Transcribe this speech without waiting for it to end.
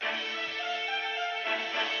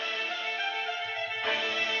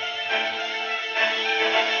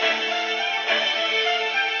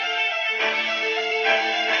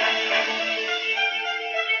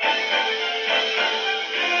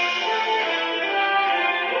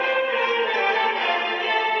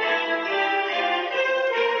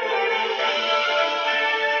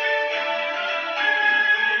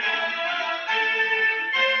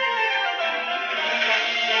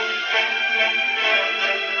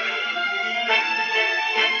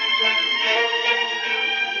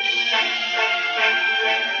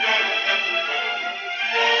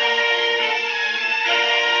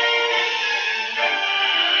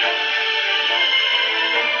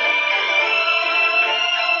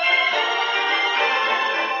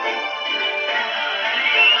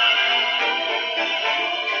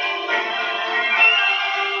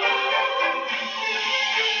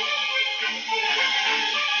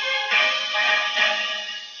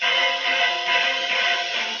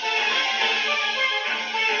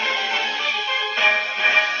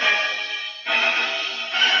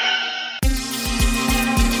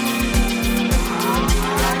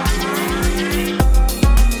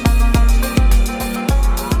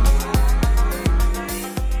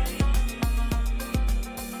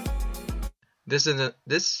This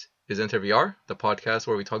is Enter VR, the podcast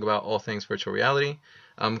where we talk about all things virtual reality.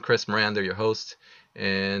 I'm Chris Miranda, your host,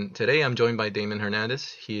 and today I'm joined by Damon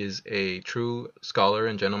Hernandez. He is a true scholar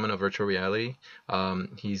and gentleman of virtual reality.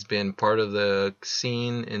 He's been part of the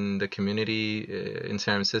scene in the community in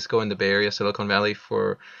San Francisco and the Bay Area, Silicon Valley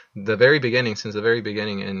for the very beginning, since the very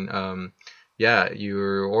beginning, and yeah,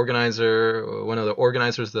 you're one of the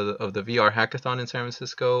organizers of the VR hackathon in San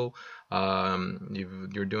Francisco.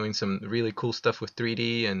 You're doing some really cool stuff with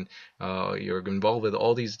 3D, and you're involved with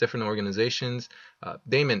all these different organizations.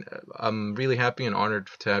 Damon, I'm really happy and honored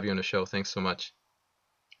to have you on the show. Thanks so much.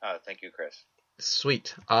 Thank you, Chris.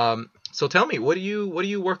 Sweet. So tell me, what are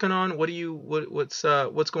you working on?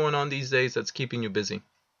 What's going on these days that's keeping you busy?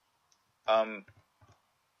 Um,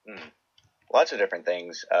 Lots of different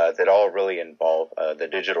things that all really involve the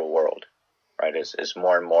digital world, right? As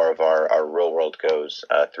more and more of our real world goes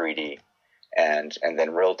 3D and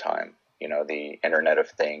then real time, the Internet of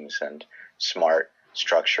Things and smart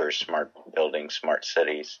structures, smart buildings, smart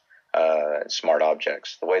cities, smart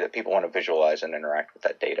objects, the way that people want to visualize and interact with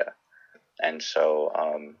that data. And so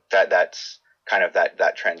that's kind of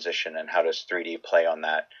that transition, and how does 3D play on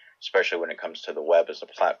that, especially when it comes to the web as a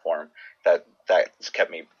platform. That's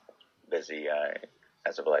kept me busy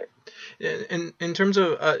as of late. In terms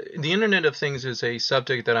of the Internet of Things is a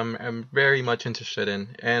subject that I'm very much interested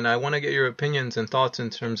in, and I want to get your opinions and thoughts in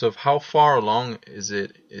terms of how far along has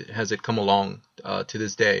it come along to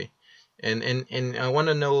this day, and I want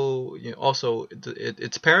to know, also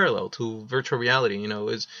it's parallel to virtual reality.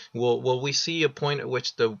 Will we see a point at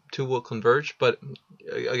which the two will converge? But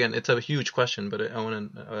again, it's a huge question. But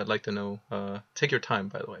I'd like to know. Take your time,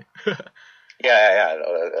 by the way. Yeah,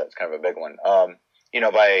 that's kind of a big one.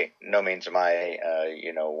 By no means am I,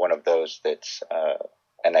 one of those that's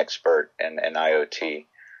an expert in IoT,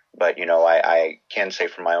 but I can say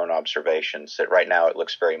from my own observations that right now it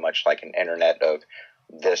looks very much like an internet of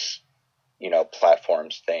this,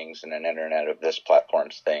 platform's things, and an internet of this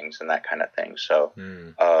platform's things, and that kind of thing. So,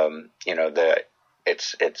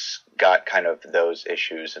 it's got kind of those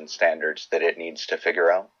issues and standards that it needs to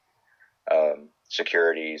figure out.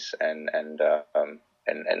 Securities and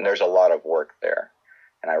there's a lot of work there,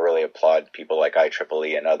 and I really applaud people like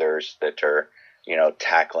IEEE and others that are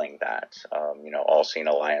tackling that, All Seen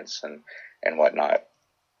Alliance and whatnot.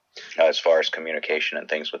 As far as communication and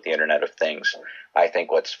things with the Internet of Things, I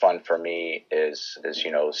think what's fun for me is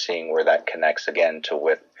seeing where that connects again to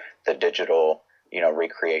with the digital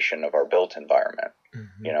recreation of our built environment.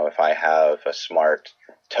 Mm-hmm. If I have a smart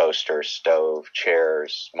toaster, stove,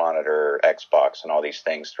 chairs, monitor, Xbox, and all these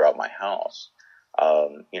things throughout my house,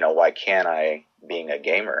 why can't I, being a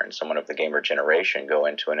gamer and someone of the gamer generation, go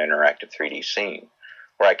into an interactive 3D scene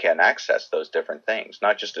where I can access those different things,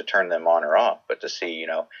 not just to turn them on or off, but to see,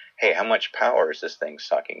 hey, how much power is this thing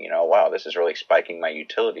sucking? Wow, this is really spiking my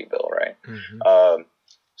utility bill, right? Mm-hmm.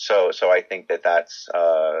 So I think that's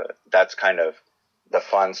kind of the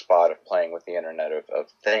fun spot of playing with the Internet of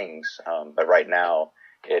Things. But right now,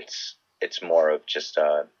 it's more of just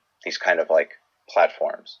these kind of like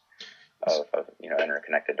platforms of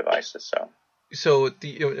interconnected devices. I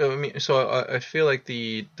feel like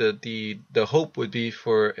the hope would be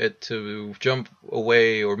for it to jump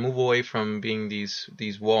away or move away from being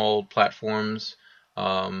these walled platforms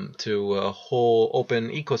to a whole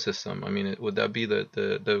open ecosystem. I mean, would that be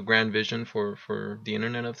the grand vision for the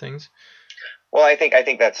Internet of Things? Well, I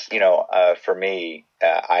think that's, for me,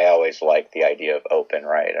 I always like the idea of open,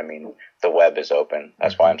 right? I mean, the web is open.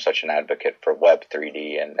 That's why I'm such an advocate for Web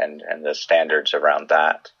 3D and the standards around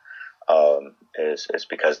that, is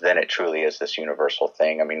because then it truly is this universal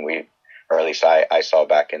thing. I mean, or at least I saw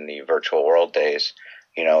back in the virtual world days,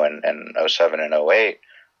 in 07 and 08,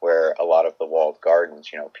 where a lot of the walled gardens,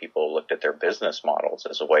 people looked at their business models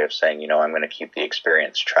as a way of saying, I'm going to keep the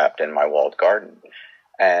experience trapped in my walled garden.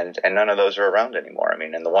 And none of those are around anymore. I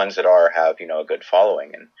mean, and the ones that are have, a good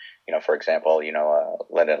following. And, for example,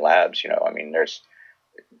 Linden Labs, I mean,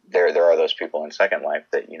 there are those people in Second Life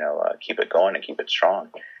that, keep it going and keep it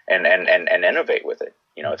strong and innovate with it.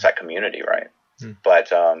 It's that community, right? Mm.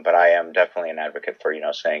 But I am definitely an advocate for,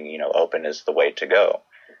 saying, open is the way to go.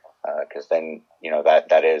 Cause then,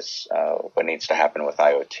 that is, what needs to happen with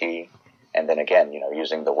IoT. And then again,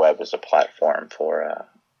 using the web as a platform for,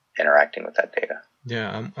 interacting with that data.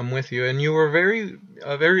 Yeah, I'm with you, and you were very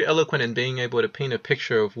eloquent in being able to paint a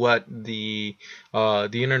picture of what the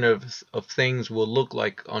Internet of Things will look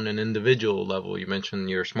like on an individual level. You mentioned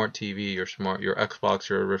your smart TV, your Xbox,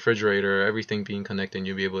 your refrigerator, everything being connected, and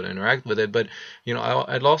you'll be able to interact with it. But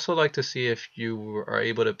I'd also like to see if you are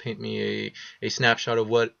able to paint me a snapshot of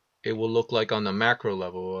what it will look like on the macro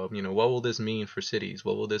level of, what will this mean for cities?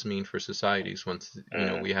 What will this mean for societies once,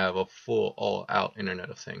 we have a full all out Internet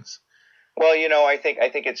of Things? Well, I think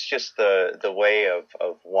it's just the way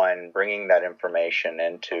of one bringing that information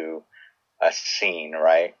into a scene,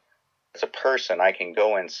 right? As a person, I can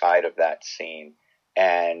go inside of that scene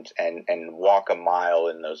and walk a mile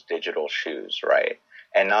in those digital shoes, right?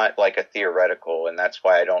 And not like a theoretical, and that's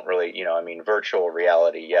why I don't really, virtual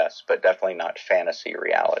reality, yes, but definitely not fantasy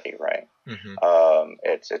reality, right? Mm-hmm.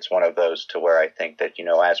 It's one of those to where I think that,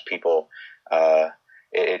 as people,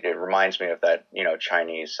 it reminds me of that,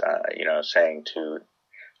 Chinese, saying to,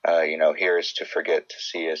 here is to forget, to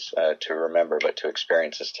see is to remember, but to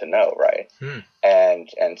experience is to know, right?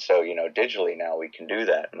 And so, digitally now we can do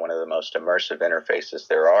that. And one of the most immersive interfaces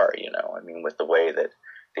there are, with the way that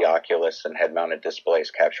the Oculus and head-mounted displays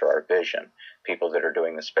capture our vision. People that are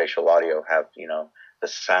doing the spatial audio have, the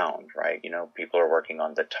sound, right? People are working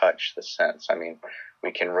on the touch, the sense.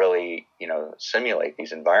 We can really, simulate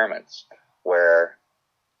these environments where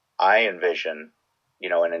I envision,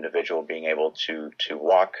 an individual being able to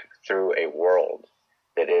walk through a world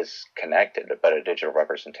that is connected, but a digital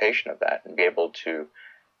representation of that, and be able to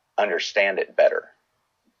understand it better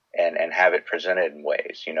and have it presented in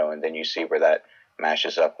ways, and then you see where that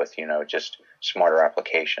mashes up with, just smarter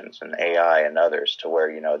applications and AI and others, to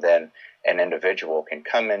where, then an individual can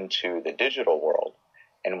come into the digital world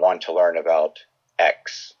and want to learn about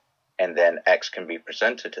X, and then X can be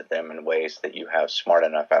presented to them in ways that you have smart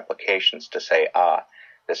enough applications to say,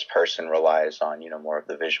 this person relies on, more of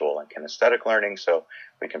the visual and kinesthetic learning, so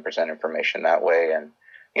we can present information that way. And,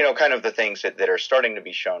 kind of the things that are starting to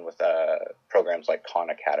be shown with programs like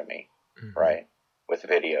Khan Academy, mm-hmm. right, with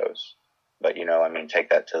videos. But, take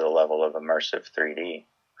that to the level of immersive 3D,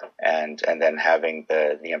 and then having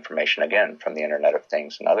the information, again, from the Internet of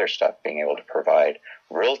Things and other stuff, being able to provide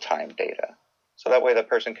real-time data. So that way the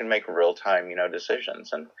person can make real-time,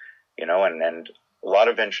 decisions. And, and a lot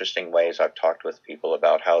of interesting ways I've talked with people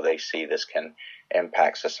about how they see this can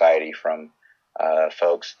impact society, from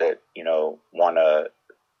folks that, want to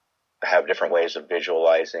have different ways of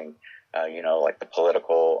visualizing, like the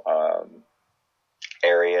political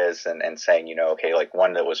areas, and saying, okay, like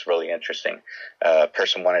one that was really interesting, a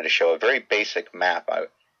person wanted to show a very basic map.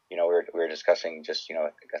 We were discussing just,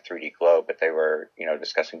 a 3D globe, but they were,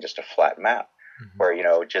 discussing just a flat map, mm-hmm.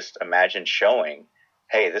 where, just imagine showing,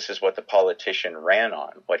 hey, this is what the politician ran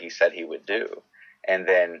on, what he said he would do. And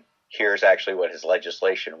then here's actually what his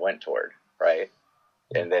legislation went toward, right?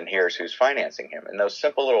 And then here's who's financing him. And those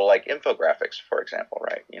simple little, like, infographics, for example,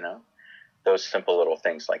 right? Those simple little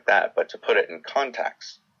things like that. But to put it in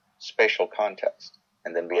context, spatial context,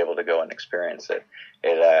 and then be able to go and experience it,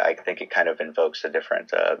 I think it kind of invokes a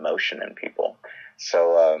different emotion in people.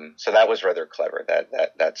 So that was rather clever,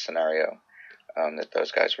 that scenario. That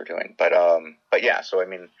those guys were doing, but yeah. So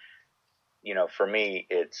for me,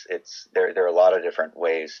 it's there are a lot of different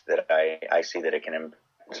ways that I see that it can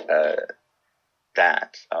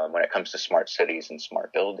that when it comes to smart cities and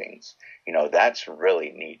smart buildings, that's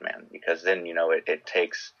really neat, man. Because then it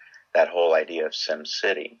takes that whole idea of Sim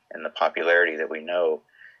City and the popularity that we know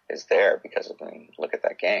is there because of, look at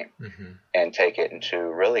that game, mm-hmm. and take it into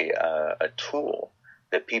really a tool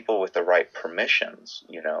that people with the right permissions,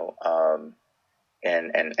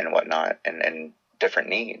 and whatnot, and different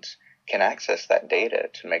needs, can access that data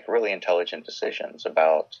to make really intelligent decisions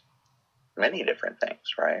about many different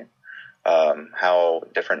things, right? How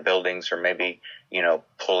different buildings are maybe,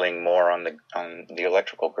 pulling more on the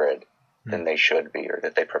electrical grid than they should be, or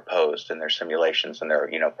that they proposed in their simulations and their,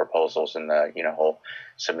 proposals in the, whole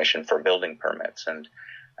submission for building permits, and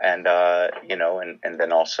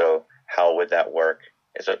then also how would that work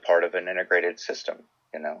as a part of an integrated system,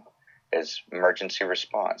 as emergency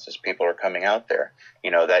response, as people are coming out there.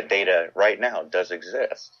 That data right now does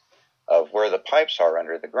exist of where the pipes are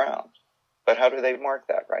under the ground. But how do they mark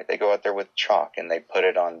that, right? They go out there with chalk and they put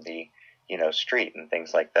it on the, street and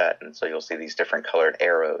things like that. And so you'll see these different colored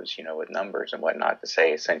arrows, with numbers and whatnot, to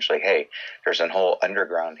say essentially, hey, there's a whole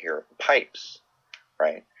underground here of pipes,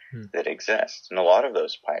 right, that exist. And a lot of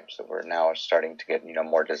those pipes that we're now starting to get,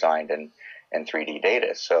 more designed in 3D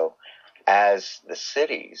data. So as the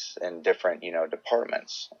cities and different,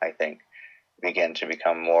 departments, I think, begin to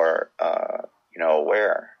become more,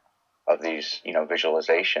 aware of these,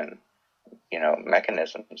 visualization,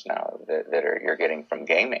 mechanisms now that you're getting from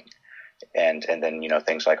gaming, and then,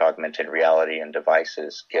 things like augmented reality and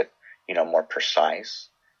devices get, more precise.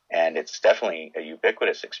 And it's definitely a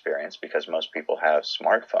ubiquitous experience because most people have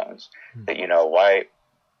smartphones. That,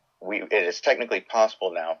 it is technically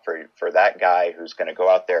possible now for that guy who's going to go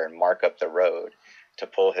out there and mark up the road to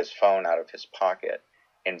pull his phone out of his pocket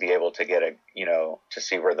and be able to get to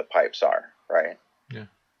see where the pipes are, right? Yeah.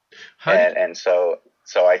 And so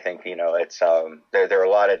I think, it's there are a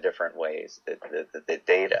lot of different ways that the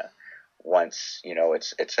data, once,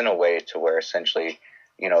 it's in a way to where essentially,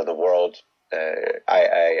 the world,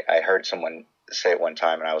 I heard someone say it one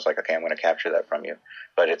time and I was like, okay, I'm going to capture that from you,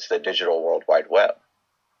 but it's the digital World Wide Web,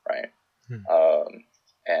 right?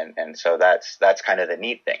 And so that's kind of the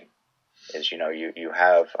neat thing is, you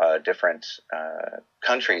have different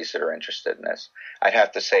countries that are interested in this. I'd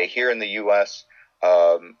have to say here in the U.S.,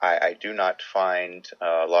 I do not find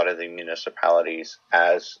a lot of the municipalities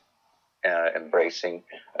as embracing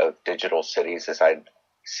of digital cities as I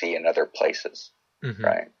see in other places,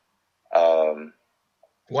 right?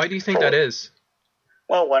 Why do you think that is?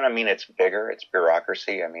 Well, one, it's bigger, it's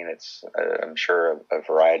bureaucracy. It's, I'm sure, a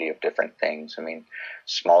variety of different things.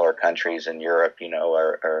 Smaller countries in Europe,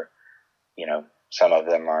 are some of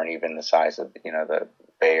them aren't even the size of, the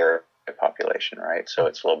Bay Area population, right? So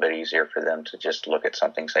it's a little bit easier for them to just look at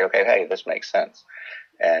something, say, okay, hey, this makes sense,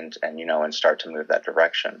 and start to move that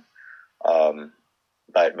direction.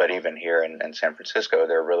 But even here in San Francisco,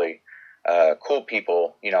 they're really cool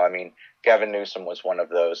people. Gavin Newsom was one of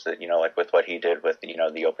those that, like with what he did with,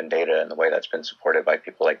 the open data and the way that's been supported by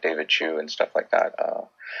people like David Chu and stuff like that.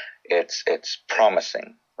 It's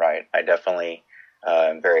promising, right? I definitely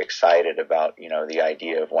am very excited about, the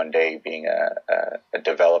idea of one day being a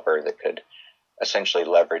developer that could essentially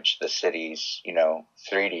leverage the city's,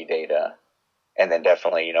 3D data and then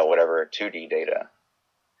definitely, whatever 2D data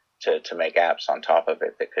to make apps on top of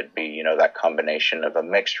it that could be, that combination of a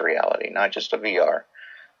mixed reality, not just a VR,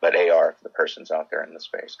 but AR for the persons out there in the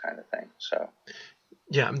space kind of thing. So,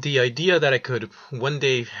 yeah, the idea that I could one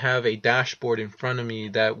day have a dashboard in front of me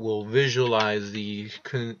that will visualize the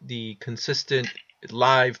consistent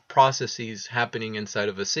live processes happening inside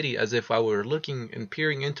of a city as if I were looking and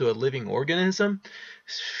peering into a living organism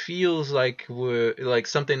feels like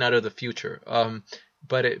something out of the future.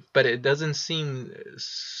 But it doesn't seem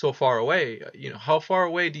so far away. How far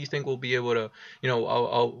away do you think we'll be able to,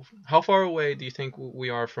 how far away do you think we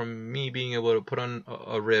are from me being able to put on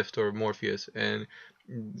a Rift or Morpheus and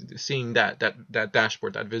seeing that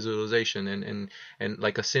dashboard, that visualization, and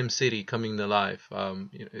like a Sim City coming to life? How,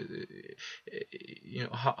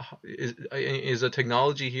 is the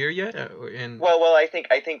technology here yet? And well, I think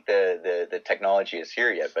the technology is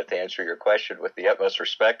here yet. But to answer your question with the utmost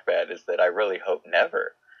respect, Matt, is that I really hope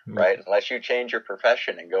never. Right, unless you change your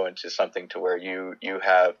profession and go into something to where you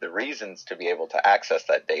have the reasons to be able to access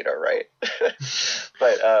that data, right?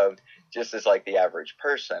 But just as like the average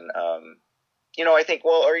person, I think,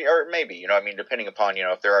 well, or maybe, depending upon,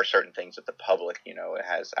 if there are certain things that the public,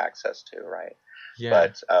 has access to, right? Yeah.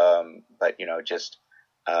 But just,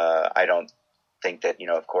 I don't think that,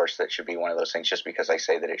 of course, that should be one of those things. Just because I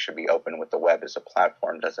say that it should be open with the web as a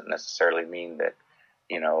platform doesn't necessarily mean that,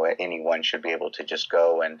 anyone should be able to just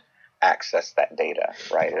go and access that data,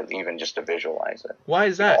 right? Or even just to visualize it. Why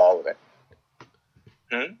is that? All of it.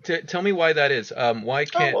 Tell me why that is. Why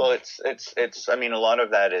can't? Oh, well, it's. A lot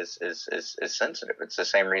of that is sensitive. It's the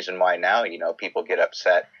same reason why now, people get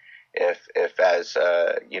upset if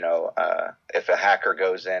a hacker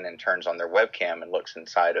goes in and turns on their webcam and looks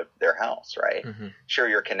inside of their house, right? Sure,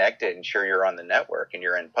 you're connected and sure you're on the network and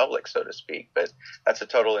you're in public, so to speak, but that's a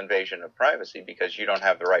total invasion of privacy because you don't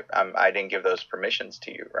have the right. I didn't give those permissions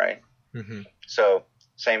to you, right? So.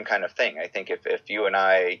 Same kind of thing. I think if you and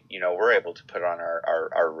I, were able to put on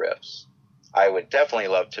our Rifts, I would definitely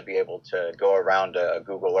love to be able to go around a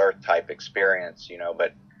Google Earth type experience,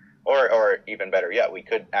 but, or even better yet, we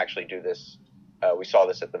could actually do this. We saw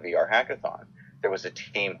this at the VR hackathon. There was a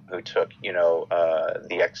team who took,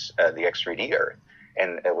 the X3D Earth,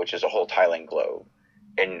 and which is a whole tiling globe.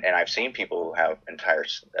 And I've seen people who have entire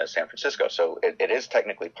San Francisco. So it is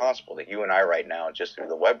technically possible that you and I right now, just through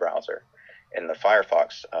the web browser, in the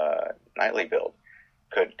Firefox nightly build,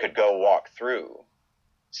 could go walk through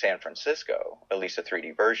San Francisco, at least a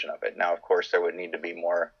 3D version of it. Now, of course, there would need to be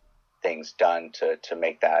more things done to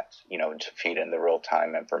make that, to feed in the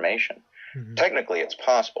real-time information. Technically, it's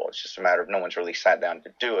possible. It's just a matter of no one's really sat down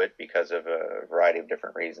to do it because of a variety of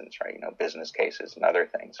different reasons, right? Business cases and other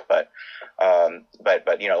things. But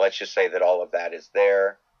let's just say that all of that is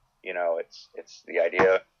there. It's the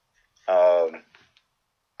idea.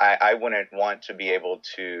 I wouldn't want to be able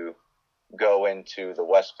to go into the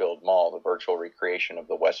Westfield Mall, the virtual recreation of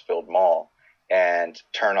the Westfield Mall, and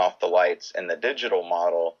turn off the lights in the digital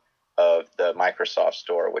model of the Microsoft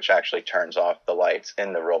Store, which actually turns off the lights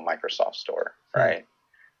in the real Microsoft Store, right?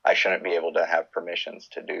 I shouldn't be able to have permissions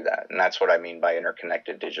to do that. And that's what I mean by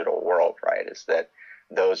interconnected digital world, right? Is that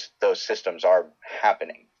those systems are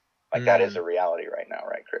happening. Like that is a reality right now,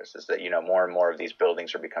 right, Chris? Is that, more and more of these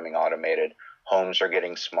buildings are becoming automated. Homes are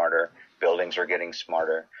getting smarter. Buildings are getting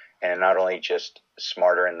smarter. And not only just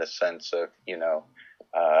smarter in the sense of,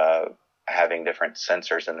 having different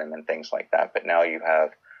sensors in them and things like that, but now you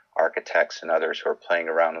have architects and others who are playing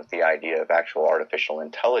around with the idea of actual artificial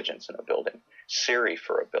intelligence in a building, Siri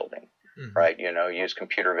for a building, right? Use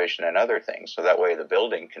computer vision and other things. So that way the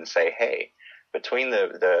building can say, hey, between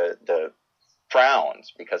the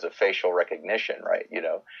frowns because of facial recognition, right?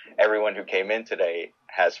 Everyone who came in today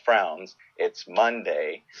has frowns. It's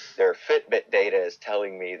Monday. Their Fitbit data is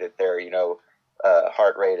telling me that their,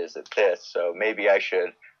 heart rate is at this. So maybe I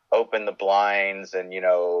should open the blinds and,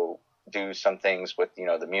 do some things with,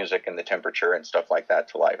 the music and the temperature and stuff like that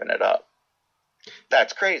to liven it up.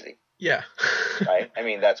 That's crazy. Yeah. Right? I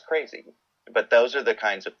mean, that's crazy. But those are the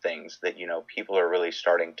kinds of things that, people are really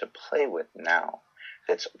starting to play with now.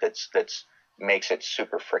 That's makes it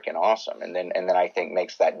super freaking awesome. And then I think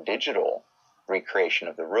makes that digital recreation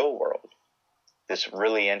of the real world this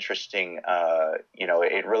really interesting,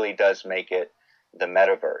 it really does make it the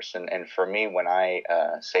metaverse. And for me, when I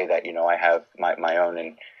say that, I have my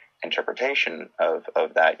own interpretation of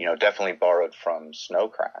that, definitely borrowed from Snow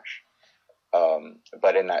Crash.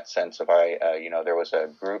 But in that sense of there was a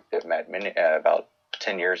group that met about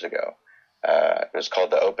 10 years ago. It was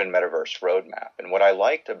called the Open Metaverse Roadmap. And what I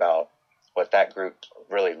liked about what that group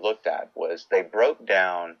really looked at was they broke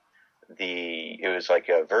down it was like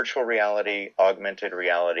a virtual reality, augmented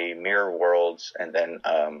reality, mirror worlds, and then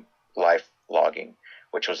live logging,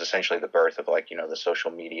 which was essentially the birth of the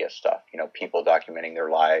social media stuff, people documenting their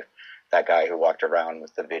life, that guy who walked around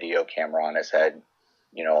with the video camera on his head,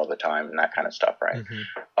 all the time and that kind of stuff. Right.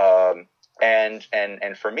 Mm-hmm.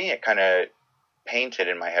 And for me, it kind of painted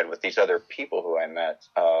in my head with these other people who I met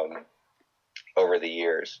over the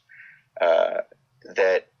years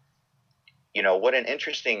that, what an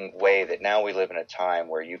interesting way that now we live in a time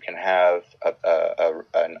where you can have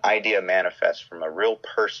an idea manifest from a real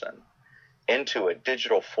person into a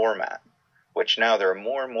digital format, which now there are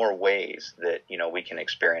more and more ways that, we can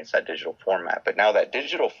experience that digital format. But now that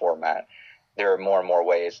digital format, there are more and more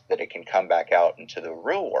ways that it can come back out into the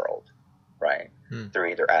real world, right? Through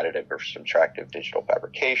either additive or subtractive digital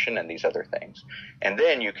fabrication and these other things. And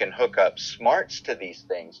then you can hook up smarts to these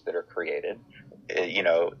things that are created,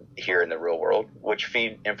 here in the real world, which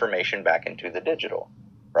feed information back into the digital,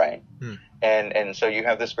 right? And so you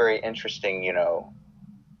have this very interesting,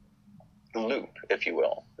 loop, if you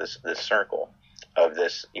will, this circle of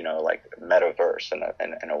this, metaverse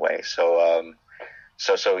in a way. So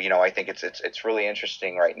I think it's really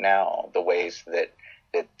interesting right now, the ways that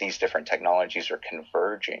these different technologies are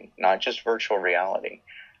converging, not just virtual reality,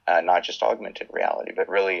 not just augmented reality, but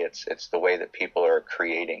really it's the way that people are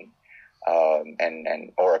creating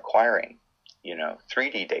or acquiring,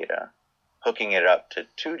 3D data, hooking it up to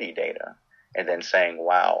 2D data, and then saying,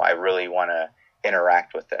 wow, I really want to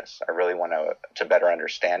interact with this. I really want to better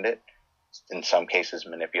understand it, in some cases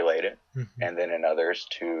manipulate it, and then in others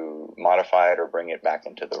to modify it or bring it back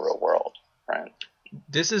into the real world, right?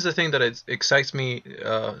 This is the thing that excites me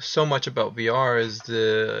so much about VR is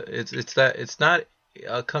it's that it's not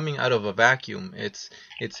coming out of a vacuum. It's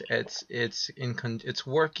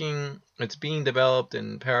working. It's being developed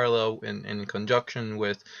in parallel and in conjunction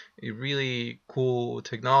with really cool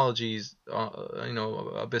technologies,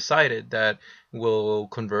 beside it that will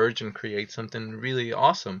converge and create something really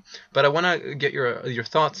awesome. But I want to get your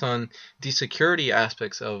thoughts on the security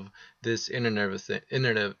aspects of this Internet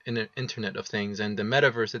of Things and the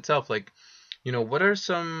metaverse itself. Like, what are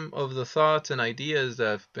some of the thoughts and ideas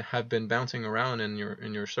that have been bouncing around in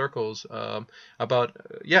your circles about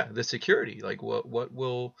the security? Like, what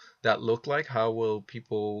will that look like? How will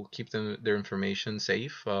people keep their information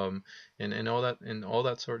safe? And all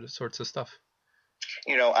that sorts of stuff.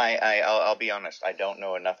 I'll be honest. I don't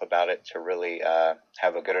know enough about it to really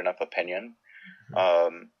have a good enough opinion.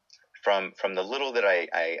 From the little that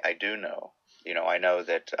I do know, I know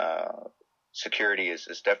that security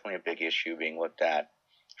is definitely a big issue being looked at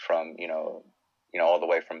from all the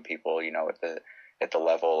way from people at the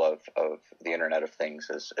level of the Internet of Things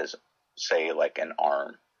as say like an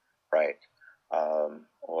ARM, right,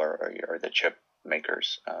 or the chip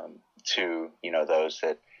makers, to those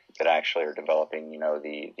that actually are developing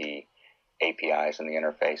the APIs and the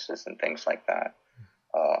interfaces and things like that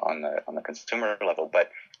on the consumer level.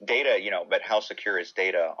 But data, but how secure is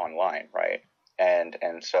data online, right? And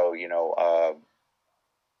so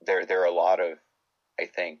there are a lot of, I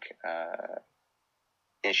think,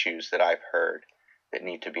 issues that I've heard that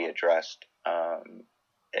need to be addressed.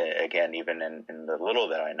 Again, even in the little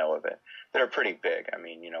that I know of it, that are pretty big. I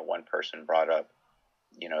mean, one person brought up,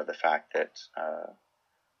 the fact that,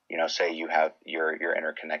 say you have your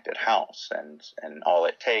interconnected house, and all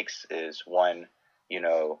it takes is one,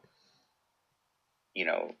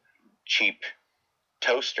 cheap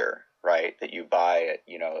toaster, right, that you buy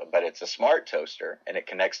but it's a smart toaster and it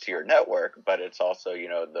connects to your network, but it's also,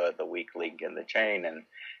 the weak link in the chain, and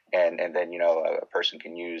then, a person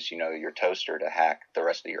can use, your toaster to hack the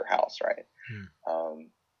rest of your house, right?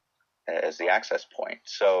 As the access point.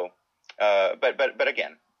 So, but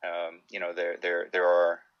again, there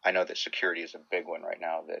are, I know that security is a big one right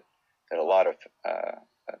now that a lot of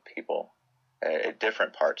people at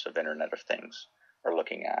different parts of Internet of Things are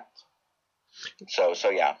looking at. So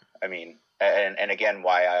yeah, I mean, and again,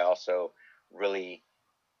 why I also really,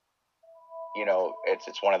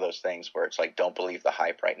 it's one of those things where it's like, don't believe the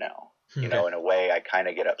hype right now. Okay. In a way, I kind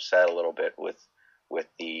of get upset a little bit with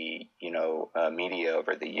the, media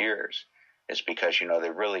over the years, is because, they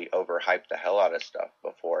really overhyped the hell out of stuff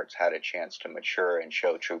before it's had a chance to mature and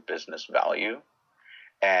show true business value.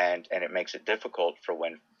 And it makes it difficult for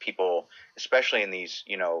when people, especially in these,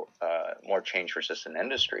 more change resistant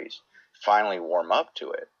industries, finally warm up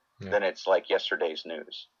to it. Yeah. Then it's like yesterday's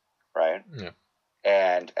news, right? Yeah.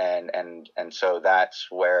 And so that's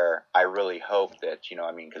where I really hope that,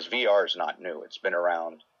 because VR is not new. It's been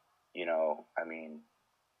around,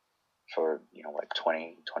 for,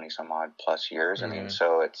 20 some odd plus years. I mean,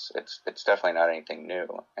 so it's definitely not anything new.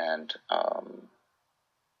 And,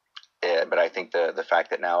 but I think the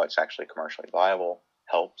fact that now it's actually commercially viable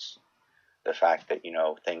helps. The fact that,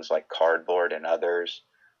 things like Cardboard and others,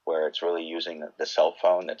 where it's really using the cell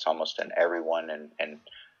phone that's almost in everyone, and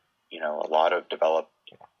a lot of developed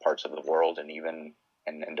parts of the world, and even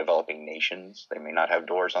in developing nations, they may not have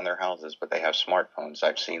doors on their houses, but they have smartphones.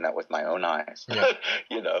 I've seen that with my own eyes. Yeah.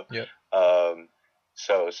 Yeah.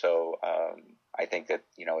 So I think that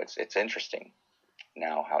it's interesting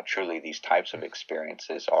now how truly these types of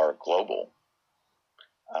experiences are global.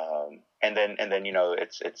 And then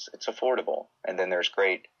it's affordable, and then there's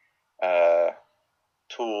great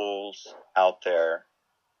tools out there,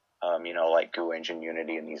 like Goo Engine,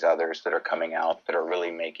 Unity, and these others that are coming out that are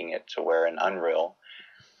really making it to where in Unreal,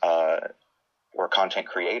 where content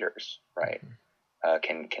creators, right,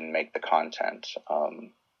 can make the content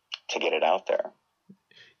to get it out there.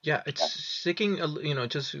 Yeah, it's sticking,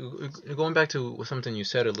 just going back to something you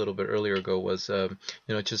said a little bit earlier ago was,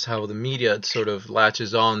 just how the media sort of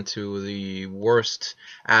latches on to the worst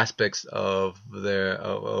aspects of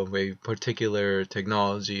of a particular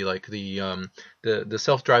technology, like the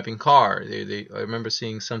self-driving car. I remember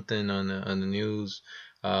seeing something on the news,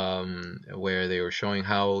 where they were showing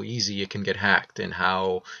how easy it can get hacked, and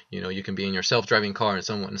how you can be in your self-driving car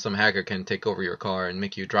and some hacker can take over your car and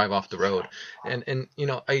make you drive off the road. And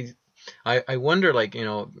I wonder, like,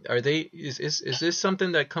 is this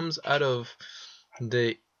something that comes out of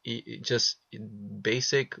the just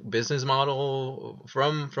basic business model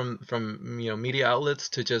from media outlets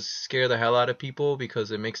to just scare the hell out of people because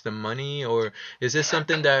it makes them money, or is this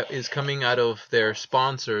something that is coming out of their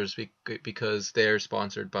sponsors because they're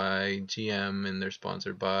sponsored by GM and they're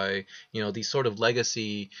sponsored by these sort of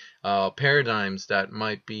legacy paradigms that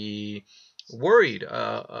might be worried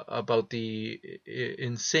about the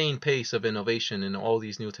insane pace of innovation in all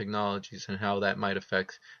these new technologies and how that might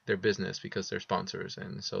affect their business because they're sponsors,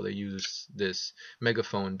 and so they use this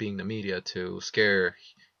megaphone, being the media, to scare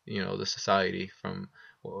the society from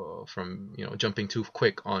jumping too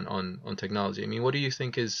quick on technology. I mean, what do you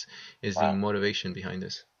think is the motivation behind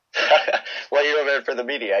this? Well, for the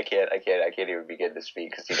media, I can't even begin to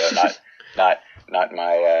speak because not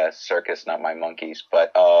my circus, not my monkeys,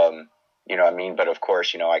 but but of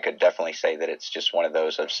course, I could definitely say that it's just one of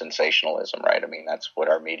those of sensationalism, right? I mean, that's what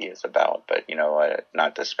our media is about, but,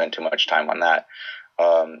 not to spend too much time on that,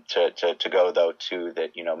 to go though to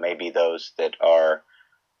that, maybe those that are,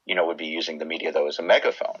 would be using the media though as a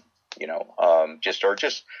megaphone, just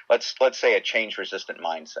let's say a change resistant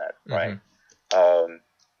mindset, right? Mm-hmm.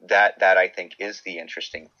 That I think is the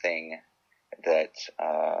interesting thing that,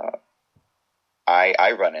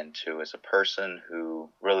 I run into as a person who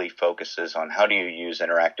really focuses on how do you use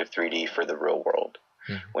interactive 3D for the real world.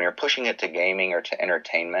 Mm-hmm. When you're pushing it to gaming or to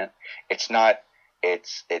entertainment, it's not a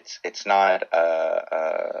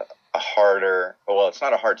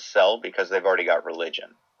hard sell because they've already got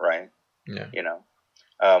religion, right? Yeah.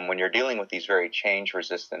 When you're dealing with these very change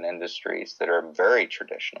resistant industries that are very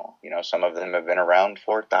traditional, some of them have been around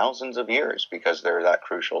for thousands of years because they're that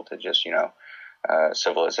crucial to just,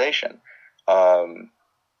 civilization.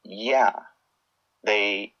 yeah,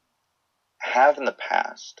 they have in the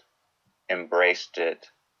past embraced it.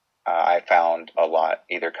 I found a lot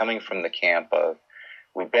either coming from the camp of,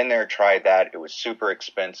 we've been there, tried that, it was super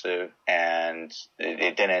expensive, and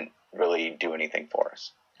it didn't really do anything for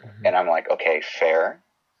us. Mm-hmm. And I'm like, okay, fair,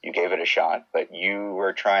 you gave it a shot, but you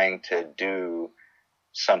were trying to do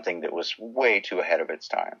something that was way too ahead of its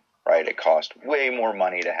time, right? It cost way more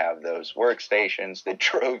money to have those workstations that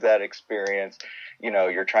drove that experience.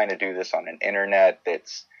 You're trying to do this on an internet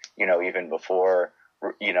that's, even before,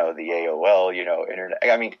 the AOL, internet.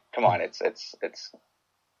 I mean, come on, it's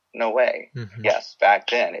no way. Mm-hmm. Yes, back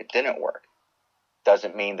then it didn't work.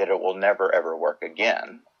 Doesn't mean that it will never ever work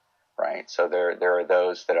again, right? So there are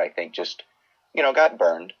those that I think just, got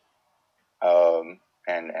burned, and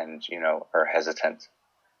are hesitant.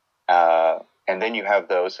 And then you have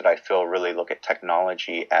those that I feel really look at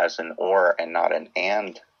technology as an or and not an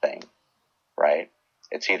and thing, right?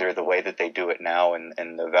 It's either the way that they do it now and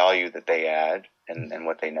the value that they add and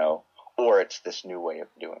what they know, or it's this new way of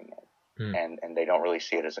doing it. And they don't really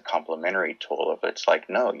see it as a complementary tool. It's like,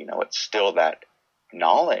 no, it's still that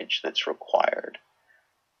knowledge that's required.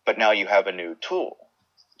 But now you have a new tool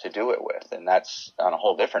to do it with. And that's on a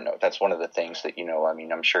whole different note. That's one of the things that,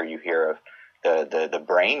 I'm sure you hear of the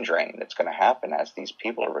brain drain that's going to happen as these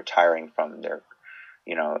people are retiring from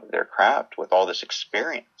their craft with all this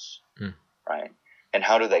experience, right? And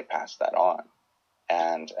how do they pass that on?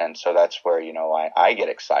 And so that's where, I get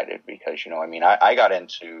excited because, I got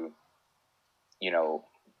into,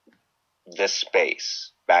 this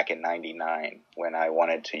space back in 99 when I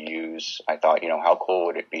wanted to use, I thought, how cool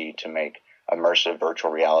would it be to make immersive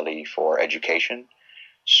virtual reality for education,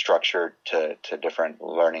 structured to different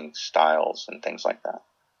learning styles and things like that,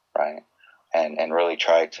 right? And really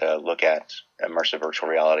try to look at immersive virtual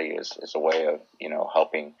reality as a way of,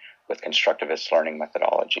 helping with constructivist learning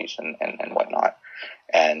methodologies and whatnot.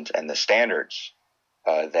 And the standards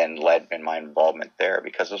then led in my involvement there,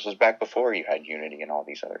 because this was back before you had Unity and all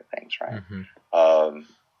these other things, right? Mm-hmm.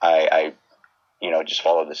 I just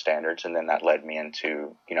followed the standards, and then that led me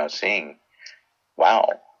into, seeing, wow,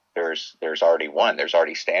 there's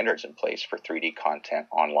already standards in place for 3D content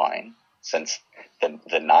online since the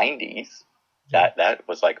 90s. That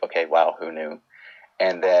was like, okay, wow, who knew?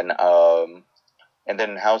 And then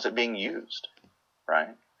how's it being used, right?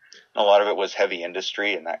 And a lot of it was heavy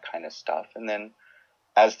industry and that kind of stuff. And then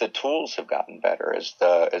as the tools have gotten better, as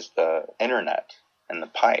the internet and the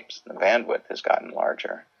pipes and the bandwidth has gotten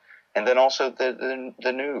larger, and then also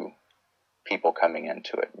the new people coming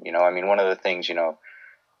into it. One of the things,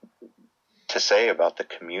 to say about the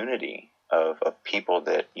community of people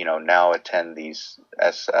that, now attend these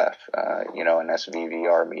SF, and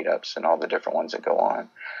SVVR meetups and all the different ones that go on,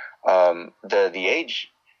 the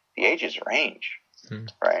ages range,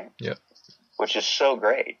 right? Yeah. Which is so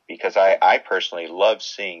great, because I personally love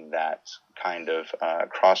seeing that kind of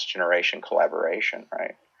cross-generation collaboration,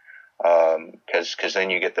 right? Because then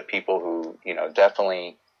you get the people who,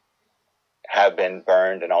 definitely have been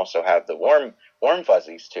burned and also have the warm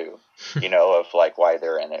fuzzies too, of like why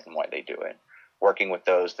they're in it and why they do it. Working with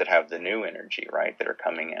those that have the new energy, right, that are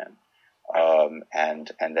coming in.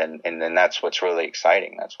 And then that's what's really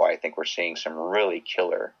exciting. That's why I think we're seeing some really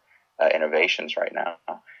killer innovations right now.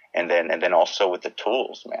 And then also with the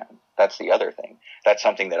tools, man, that's the other thing. That's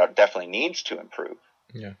something that definitely needs to improve.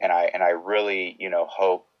 Yeah. And I really,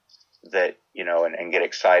 hope that, and get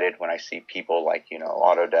excited when I see people like,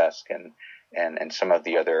 Autodesk and some of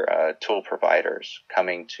the other tool providers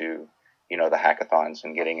coming to, the hackathons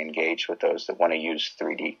and getting engaged with those that want to use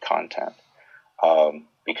 3D content.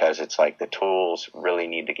 Because it's like the tools really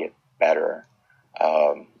need to get better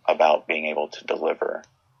about being able to deliver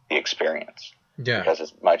the experience. Yeah. Because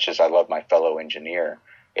as much as I love my fellow engineer,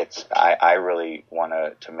 I really want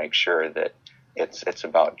to make sure that it's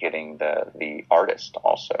about getting the artist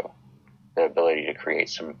also the ability to create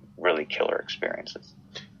some really killer experiences.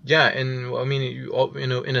 Yeah, and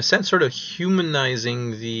in a sense, sort of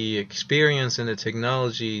humanizing the experience and the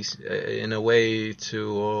technologies in a way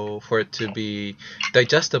for it to be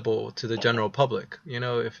digestible to the general public.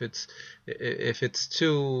 If it's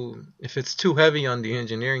too heavy on the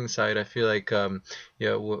engineering side, I feel like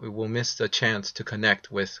we'll miss the chance to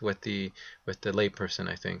connect with the layperson,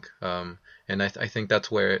 I think. And I think that's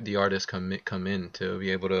where the artists come in to be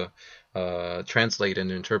able to translate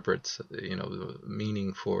and interpret,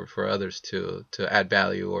 meaning for others to add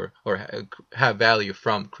value or have value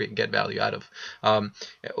from, get value out of.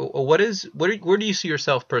 Where do you see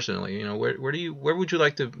yourself personally? Where would you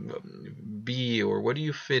like to be, or where do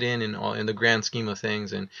you fit in the grand scheme of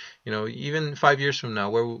things? And even 5 years from now,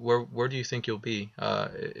 where do you think you'll be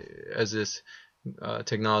as this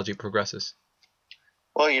technology progresses?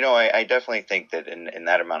 Well, I definitely think that in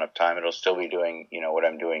that amount of time, it'll still be doing, what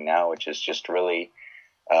I'm doing now, which is just really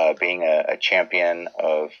being a champion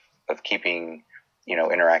of keeping,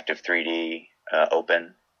 interactive 3D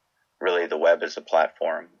open. Really, the web is a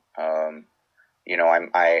platform. I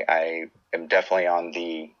am definitely on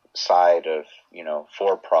the side of,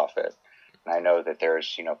 for profit. And I know that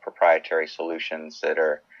there's, proprietary solutions that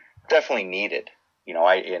are definitely needed.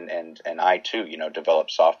 I too,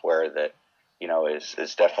 develop software that,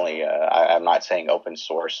 is definitely, I'm not saying open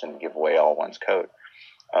source and give away all one's code.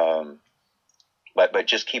 But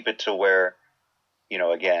just keep it to where,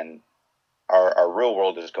 again, our real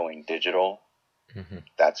world is going digital. Mm-hmm.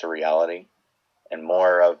 That's a reality. And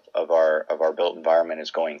more of our built environment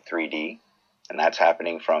is going 3D. And that's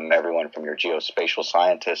happening from everyone from your geospatial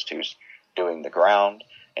scientist who's doing the ground.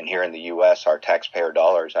 And here in the U.S., our taxpayer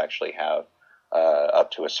dollars actually have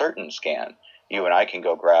up to a certain scan. You and I can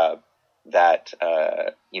go grab that,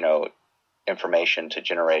 information to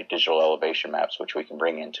generate digital elevation maps, which we can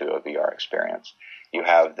bring into a VR experience. You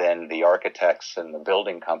have then the architects and the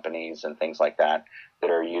building companies and things like that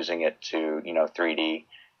are using it to, 3D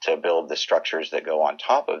to build the structures that go on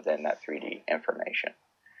top of then that 3D information.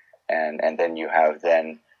 And then you have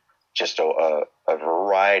then just a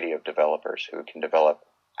variety of developers who can develop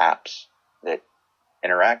apps that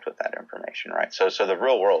interact with that information, right? So the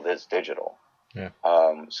real world is digital. Yeah.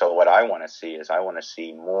 So what I want to see is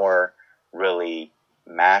more really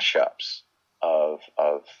mashups of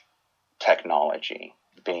technology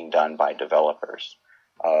being done by developers.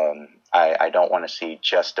 I don't want to see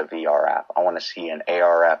just a VR app. I want to see an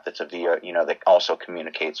AR app that's a VR, that also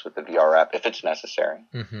communicates with the VR app if it's necessary.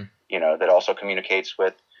 Mm-hmm. That also communicates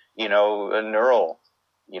with, a neural,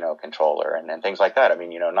 controller and things like that. I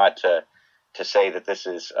mean, not to say that this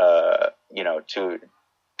is,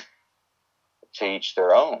 to each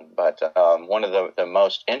their own, but one of the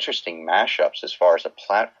most interesting mashups as far as a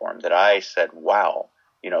platform that I said, wow,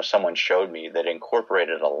 someone showed me that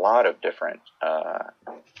incorporated a lot of different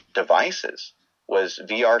devices was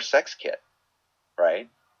VR Sex Kit, right?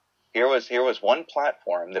 Here was one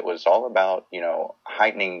platform that was all about,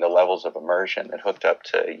 heightening the levels of immersion that hooked up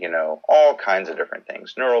to, all kinds of different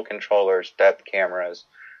things, neural controllers, depth cameras,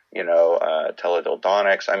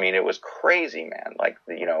 teledildonics. I mean, it was crazy, man. Like,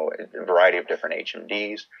 a variety of different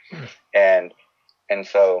HMDs. And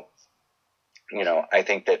so, I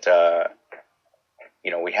think that,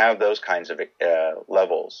 we have those kinds of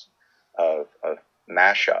levels of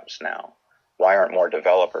mashups now. Why aren't more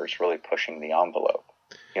developers really pushing the envelope?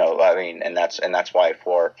 And that's why,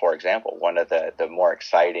 for example, one of the more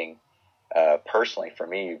exciting, personally for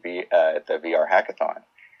me, at the VR Hackathon,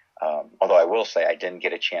 although I will say I didn't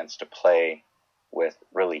get a chance to play with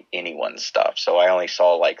really anyone's stuff. So I only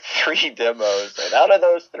saw like 3 demos. And out of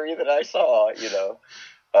those 3 that I saw,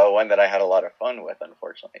 one that I had a lot of fun with,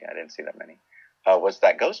 unfortunately, I didn't see that many, was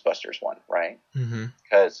that Ghostbusters one, right?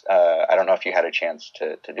 Because I don't know if you had a chance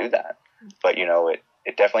to do that. But,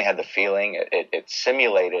 it definitely had the feeling. It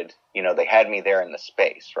simulated, they had me there in the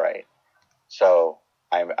space, right? So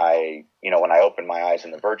I when I opened my eyes in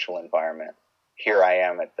the virtual environment, here I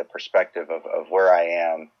am at the perspective of where I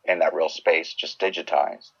am in that real space, just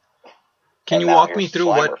digitized. Can you walk me through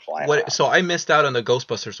what? So I missed out on the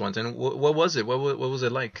Ghostbusters ones, and what was it? What was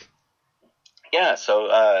it like? Yeah, so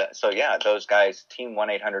those guys, Team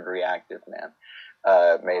 1-800-REACTIVE, man,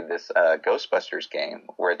 made this Ghostbusters game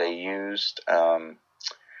where they used I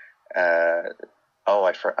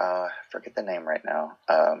forget the name right now,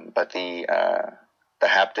 but the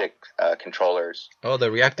haptic controllers. Oh, the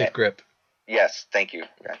reactive grip. Yes, thank you.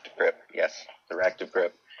 Reactive grip. Yes, the reactive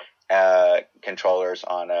grip controllers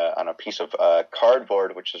on a piece of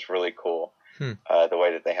cardboard, which is really cool. The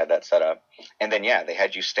way that they had that set up, and then they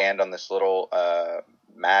had you stand on this little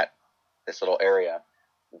mat, this little area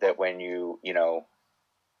that when you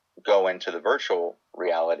go into the virtual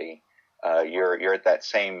reality, you're at that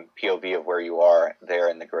same POV of where you are there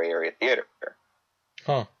in the gray area theater.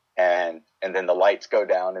 Huh. And then the lights go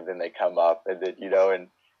down and then they come up and then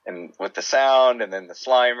and with the sound and then the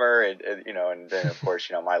Slimer and then of course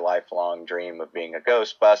my lifelong dream of being a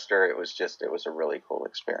Ghostbuster, it was a really cool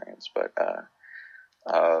experience.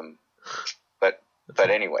 But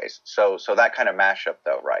anyways, so that kind of mashup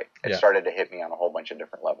though, right? It started to hit me on a whole bunch of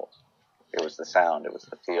different levels. It was the sound, it was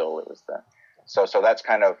the feel, it was the so that's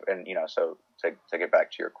kind of, and so to get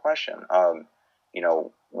back to your question,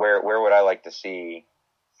 where would I like to see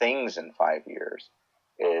things in 5 years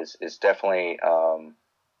is definitely a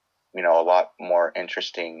lot more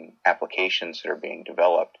interesting applications that are being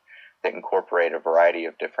developed that incorporate a variety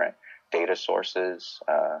of different data sources,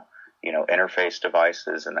 interface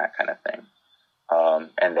devices and that kind of thing.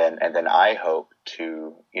 And then I hope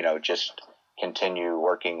to, just continue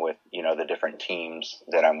working with, the different teams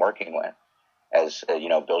that I'm working with as,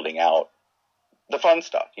 building out the fun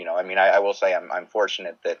stuff. I will say I'm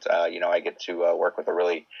fortunate that, I get to work with a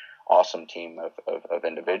really awesome team of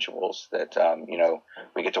individuals that,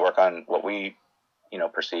 we get to work on what we,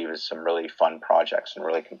 perceive as some really fun projects and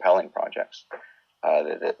really compelling projects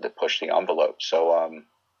that push the envelope. So,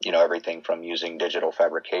 everything from using digital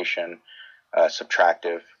fabrication,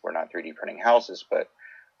 subtractive, we're not 3D printing houses, but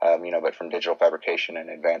from digital fabrication and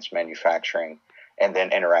advanced manufacturing, and then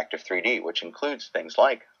interactive 3D, which includes things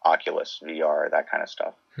like Oculus, VR, that kind of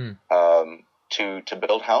stuff, to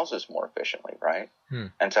build houses more efficiently, right?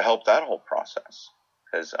 And to help that whole process,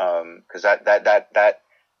 because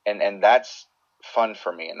that's fun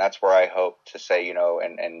for me, and that's where I hope to say,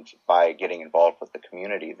 and by getting involved with the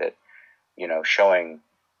community, that showing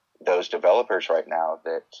those developers right now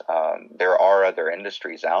that there are other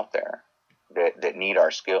industries out there that need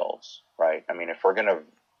our skills, right? I mean, if we're going to,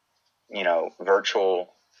 virtual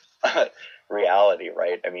reality,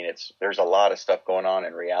 right? I mean, there's a lot of stuff going on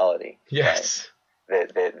in reality, yes,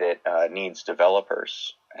 right? That needs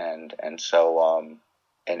developers, and so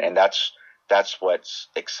and that's what's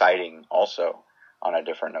exciting also. On a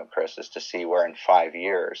different note, Chris, is to see where in 5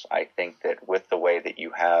 years, I think that with the way that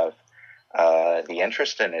you have the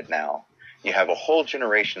interest in it now, you have a whole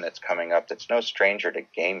generation that's coming up that's no stranger to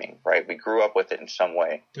gaming, right? We grew up with it in some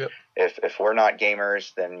way. Yep. If we're not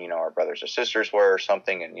gamers, then, our brothers or sisters were or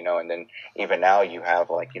something. And, and then even now you have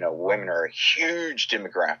women are a huge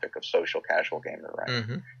demographic of social casual gamer, right?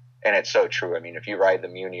 Mm-hmm. And it's so true. I mean, if you ride the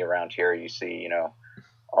Muni around here, you see,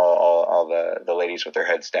 all the ladies with their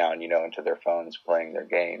heads down, into their phones playing their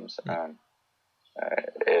games. But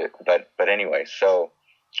anyway, so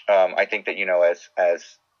I think that,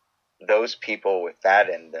 as those people with that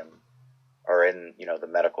in them are in, the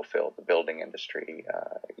medical field, the building industry,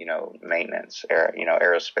 maintenance,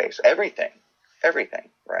 aerospace, everything,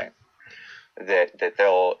 right? That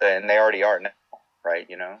they'll, and they already are now, right?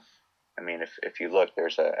 I mean, if you look,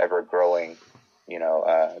 there's a ever growing,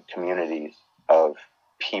 communities of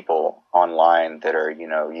people online that are,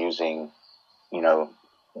 using,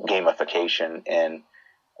 gamification, and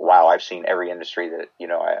wow, I've seen every industry that,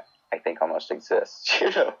 I think almost exists,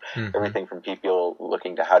 mm-hmm. Everything from people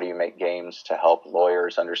looking to how do you make games to help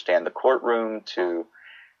lawyers understand the courtroom to,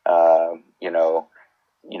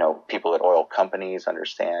 people at oil companies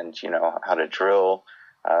understand, how to drill.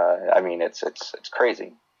 I mean, it's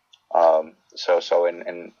crazy. So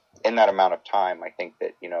in that amount of time, I think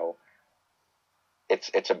that,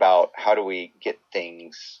 it's about how do we get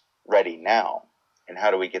things ready now, and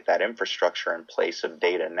how do we get that infrastructure in place of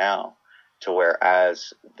data now, to where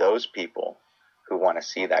as those people who want to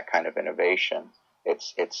see that kind of innovation,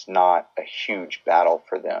 it's not a huge battle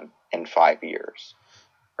for them in 5 years,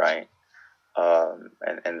 right?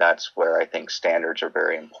 And that's where I think standards are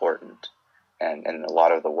very important, and a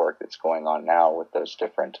lot of the work that's going on now with those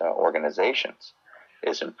different organizations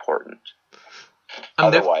is important.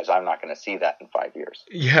 Otherwise, I'm not going to see that in 5 years.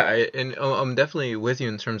 Yeah, and I'm definitely with you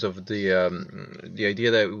in terms of the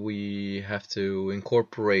idea that we have to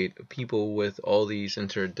incorporate people with all these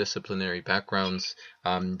interdisciplinary backgrounds,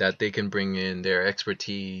 that they can bring in their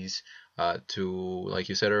expertise to, like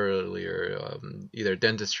you said earlier, either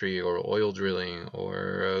dentistry or oil drilling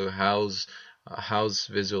or house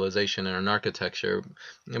visualization and architecture.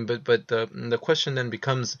 But the question then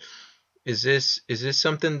becomes, Is this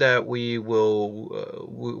something that we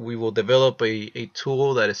will develop a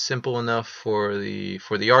tool that is simple enough for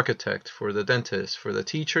the architect, for the dentist, for the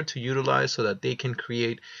teacher to utilize, so that they can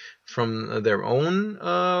create from their own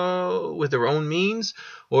with their own means,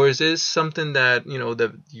 or is this something that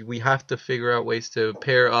that we have to figure out ways to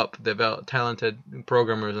pair up talented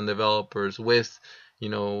programmers and developers with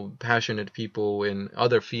passionate people in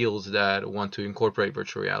other fields that want to incorporate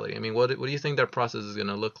virtual reality? I mean, what do you think that process is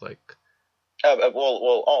going to look like?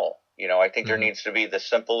 All. I think there needs to be the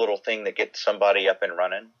simple little thing that gets somebody up and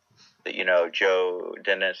running that, Joe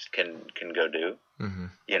Dentist can go do,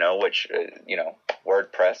 which,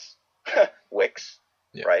 WordPress, Wix,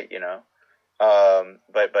 yeah. Right,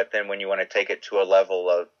 but then when you want to take it to a level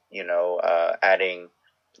of, adding,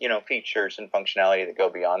 features and functionality that go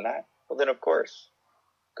beyond that, well, then, of course,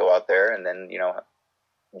 go out there and then,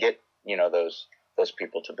 get, those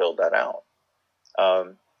people to build that out.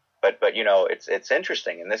 But it's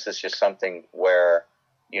interesting, and this is just something where,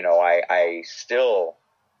 I still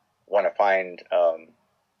want to find,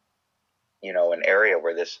 an area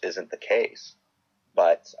where this isn't the case,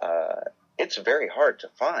 but it's very hard to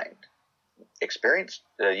find experienced,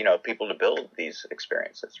 people to build these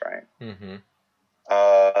experiences, right? Mm-hmm.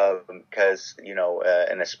 Because,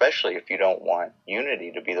 and especially if you don't want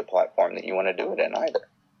Unity to be the platform that you want to do it in either.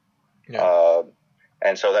 Yeah.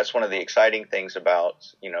 And so that's one of the exciting things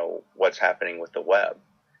about, what's happening with the web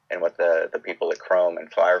and what the people at Chrome and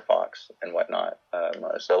Firefox and whatnot,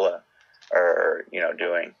 Mozilla are,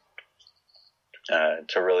 doing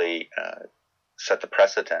to really set the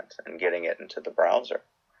precedent and getting it into the browser.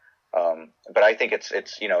 But I think it's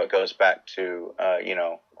it goes back to,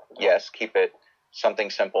 yes, keep it something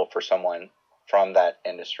simple for someone from that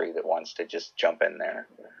industry that wants to just jump in there.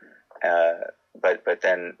 But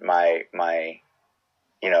then my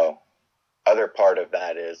other part of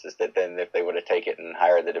that is that then if they would have taken it and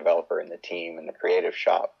hired the developer and the team and the creative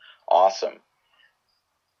shop, awesome.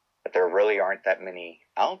 But there really aren't that many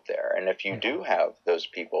out there. And if you do have those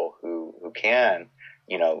people who can,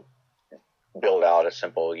 build out a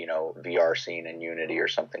simple, VR scene in Unity or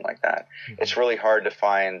something like that, it's really hard to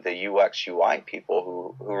find the UX UI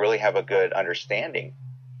people who really have a good understanding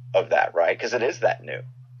of that, right? Because it is that new.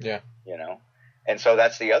 Yeah. And so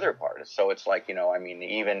that's the other part. So it's like,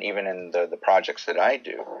 even in the projects that I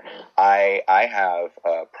do, I have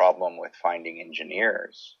a problem with finding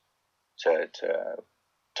engineers to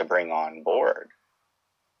bring on board.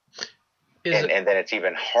 And then it's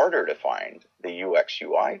even harder to find the UX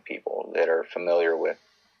UI people that are familiar with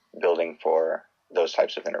building for those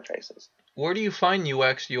types of interfaces. Where do you find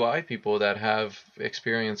UX UI people that have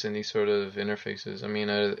experience in these sort of interfaces? I mean,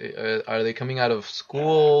 are they coming out of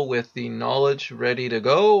school with the knowledge ready to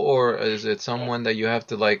go, or is it someone that you have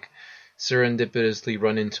to like serendipitously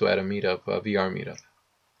run into at a meetup, a VR meetup?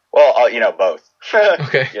 Well, both.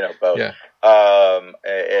 Okay. Both. Yeah.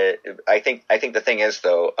 I think the thing is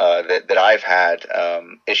though that I've had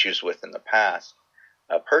issues with in the past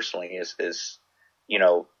personally is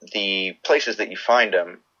the places that you find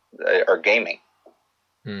them are gaming.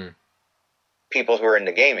 People who are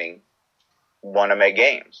into gaming want to make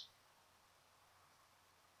games.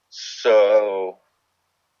 So,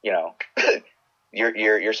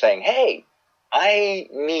 you're saying, hey, I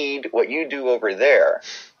need what you do over there.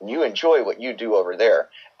 You enjoy what you do over there.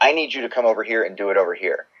 I need you to come over here and do it over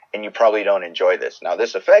here. And you probably don't enjoy this. Now,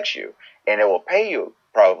 this affects you, and it will pay you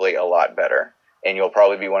probably a lot better, and you'll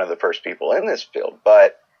probably be one of the first people in this field,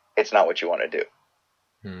 but it's not what you want to do.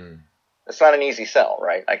 It's not an easy sell,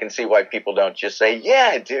 right? I can see why people don't just say,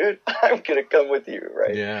 yeah, dude, I'm going to come with you,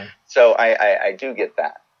 right? Yeah. So I do get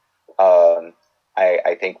that.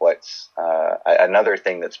 I think what's another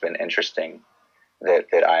thing that's been interesting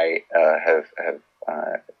that I have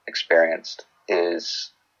experienced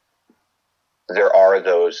is there are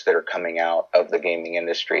those that are coming out of the gaming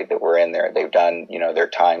industry that were in there. They've done, their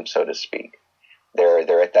time, so to speak.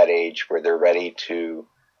 They're at that age where they're ready to,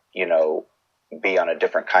 be on a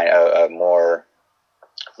different kind of a more,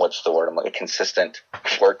 what's the word? A consistent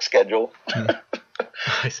work schedule.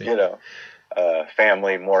 I see.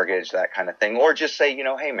 Family, mortgage, that kind of thing, or just say,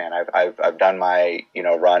 hey man, I've done my,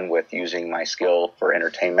 run with using my skill for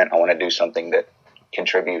entertainment. I want to do something that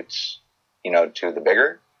contributes, to the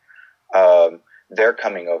bigger. They're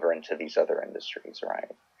coming over into these other industries, right?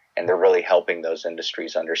 And they're really helping those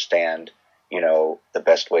industries understand, the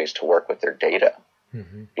best ways to work with their data.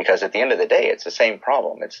 Because at the end of the day, it's the same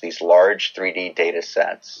problem. It's these large 3D data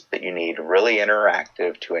sets that you need really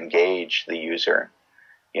interactive to engage the user.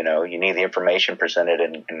 You need the information presented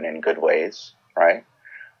in good ways, right?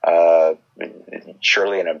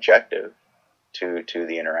 Surely an objective to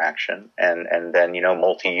the interaction, and then,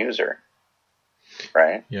 multi-user,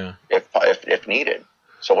 right? Yeah. If needed.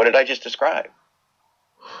 So what did I just describe?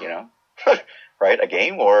 Right? A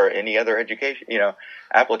game or any other education,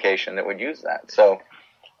 application that would use that. So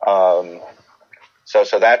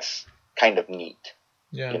that's kind of neat.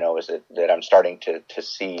 Yeah. Is it that I'm starting to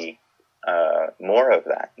see more of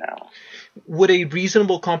that now. Would a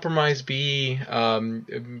reasonable compromise be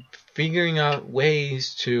figuring out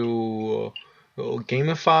ways to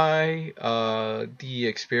gamify the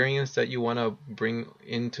experience that you want to bring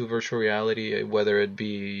into virtual reality, whether it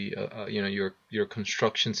be your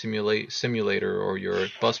construction simulator or your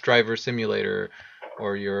bus driver simulator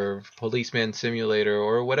or your policeman simulator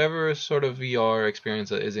or whatever sort of VR experience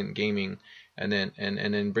that isn't gaming, and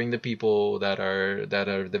then bring the people that are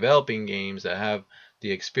developing games that have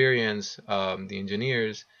the experience, the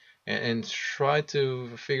engineers, and try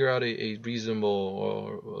to figure out a reasonable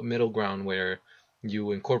or middle ground where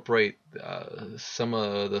you incorporate some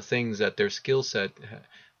of the things that their skill set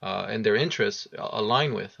and their interests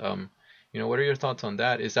align with. What are your thoughts on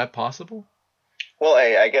that? Is that possible? Well,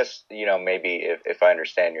 I guess, maybe if I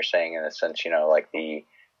understand, you're saying in a sense, like the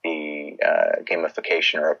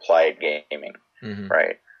gamification or applied gaming,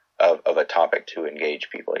 right, of a topic to engage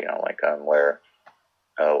people, like where,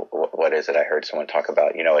 what is it? I heard someone talk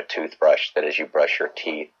about, a toothbrush that as you brush your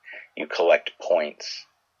teeth, you collect points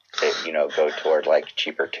that, go toward like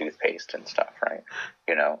cheaper toothpaste and stuff, right?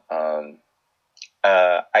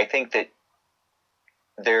 I think that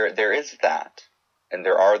there is that. And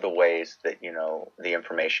there are the ways that, the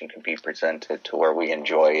information can be presented to where we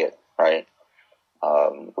enjoy it, right?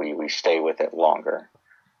 We stay with it longer.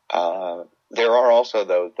 There are also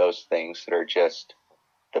those things that are just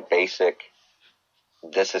the basic,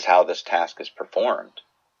 this is how this task is performed.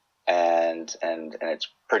 And it's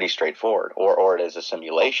pretty straightforward, or it is a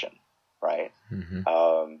simulation, right? Mm-hmm.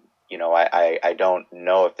 I don't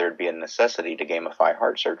know if there'd be a necessity to gamify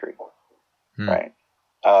heart surgery, right?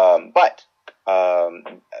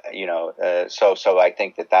 So I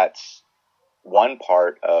think that's one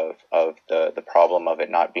part of the problem of it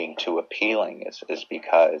not being too appealing is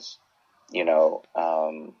because,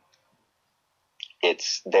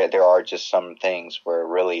 it's there are just some things where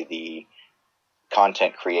really the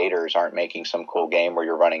content creators aren't making some cool game where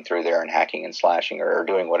you're running through there and hacking and slashing or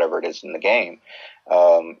doing whatever it is in the game.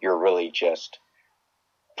 You're really just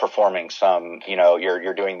performing some,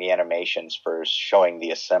 you're doing the animations for showing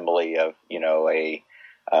the assembly of,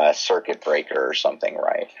 a circuit breaker or something,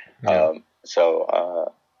 right? Yeah.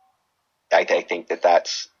 I think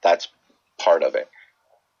that's part of it.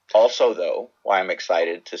 Also, though, why I'm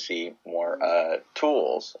excited to see more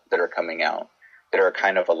tools that are coming out that are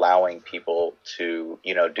kind of allowing people to,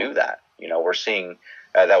 do that. We're seeing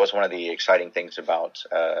that was one of the exciting things about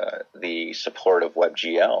the support of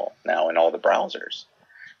WebGL now in all the browsers.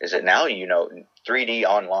 Is that now, 3D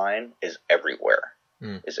online is everywhere.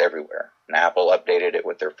 Is everywhere. And Apple updated it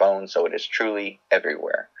with their phone, so it is truly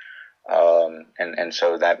everywhere. And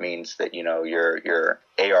so that means that, your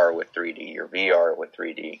AR with 3D, your VR with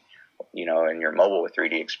 3D, and your mobile with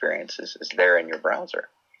 3D experience is there in your browser.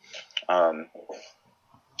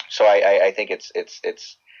 So I think it's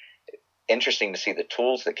interesting to see the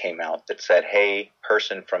tools that came out that said, hey,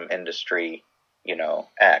 person from industry,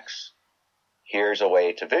 X, here's a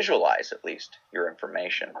way to visualize at least your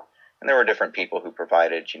information. And there were different people who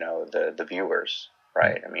provided, the viewers,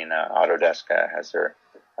 right? I mean, Autodesk has their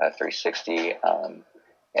 360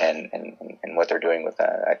 and what they're doing with,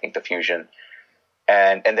 I think, the Fusion.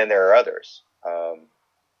 And then there are others.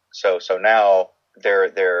 So now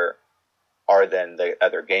there are then the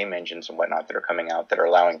other game engines and whatnot that are coming out that are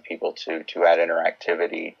allowing people to add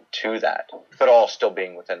interactivity to that, but all still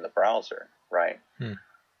being within the browser, right?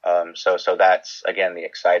 So that's, again, the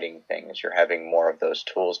exciting thing is you're having more of those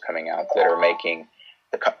tools coming out that are making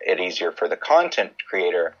it easier for the content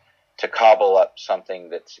creator to cobble up something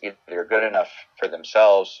that's either good enough for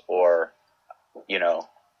themselves or,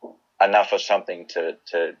 enough of something to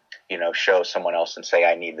show someone else and say,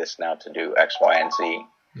 I need this now to do X, Y, and Z.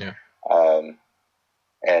 Yeah.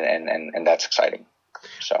 And that's exciting.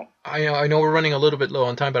 So I know we're running a little bit low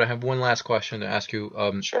on time, but I have one last question to ask you.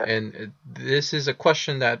 Sure. And this is a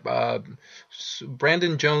question that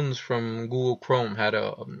Brandon Jones from Google Chrome had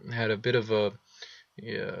a bit of a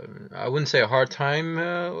I wouldn't say a hard time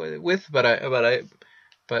with, but I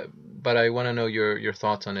want to know your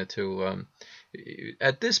thoughts on it too.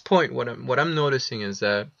 At this point, what I'm noticing is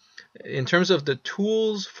that in terms of the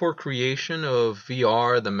tools for creation of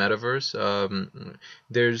VR, the metaverse,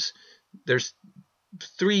 there's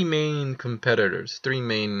three main competitors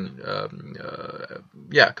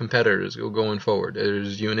going forward.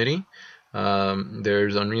 There's Unity,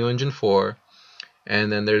 there's Unreal Engine 4, and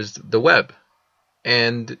then there's the web.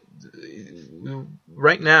 And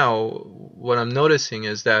right now, what I'm noticing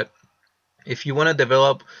is that if you want to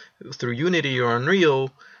develop through Unity or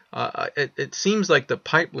Unreal, it seems like the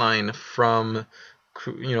pipeline from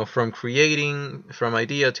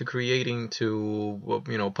idea to creating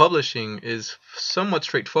to publishing is somewhat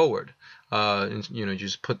straightforward. You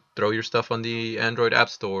just throw your stuff on the Android App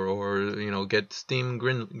Store or get Steam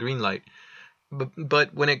Greenlight.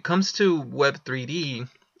 But when it comes to Web 3D,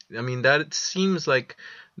 I mean, that seems like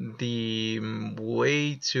the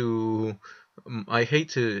way to. I hate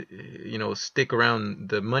to stick around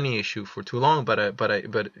the money issue for too long, but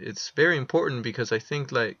it's very important because I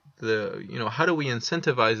think like how do we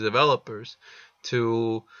incentivize developers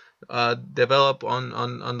to develop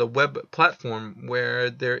on the web platform where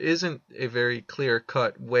there isn't a very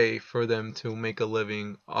clear-cut way for them to make a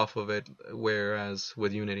living off of it, whereas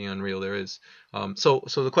with Unity and Unreal there is. So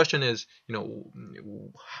the question is,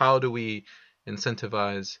 how do we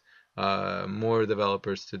incentivize more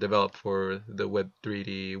developers to develop for the Web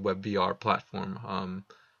 3D, Web VR platform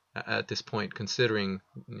at this point, considering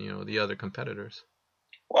the other competitors?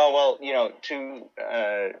 Well, to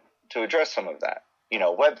address some of that,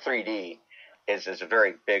 Web 3D is a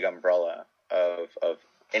very big umbrella of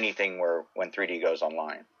anything when 3D goes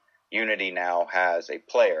online. Unity now has a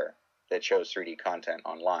player that shows 3D content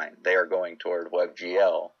online. They are going toward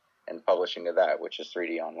WebGL and publishing to that, which is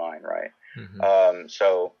 3D online, right? Mm-hmm.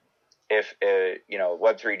 So if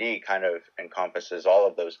Web 3D kind of encompasses all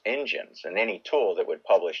of those engines and any tool that would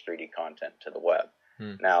publish 3D content to the web.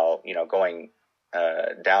 Now, going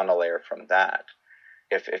down a layer from that,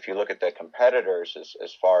 if you look at the competitors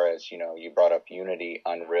as far as you brought up Unity,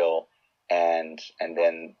 Unreal, and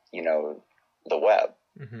then the web,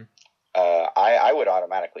 mm-hmm. I would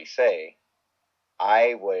automatically say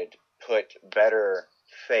I would put better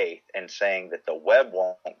faith in saying that the web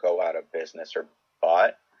won't go out of business or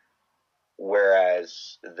bought,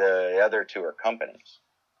 whereas the other two are companies.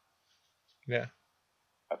 Yeah.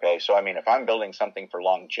 Okay, so I mean, if I'm building something for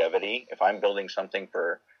longevity, if I'm building something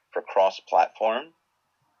for cross-platform,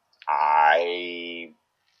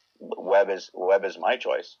 web is my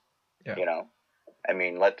choice. Yeah. I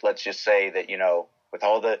mean, let's just say that with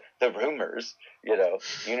all the rumors,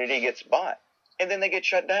 Unity gets bought, and then they get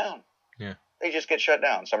shut down. Yeah. They just get shut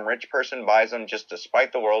down. Some rich person buys them just to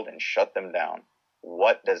spite the world and shut them down.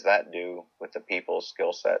 What does that do with the people's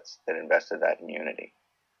skill sets that invested that in Unity?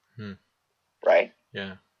 Right?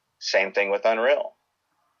 Yeah. Same thing with Unreal.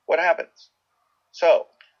 What happens? So,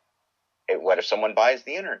 what if someone buys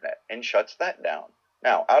the internet and shuts that down?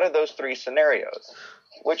 Now, out of those three scenarios,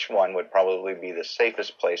 which one would probably be the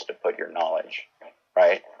safest place to put your knowledge?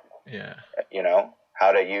 Right? Yeah.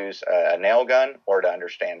 How to use a nail gun or to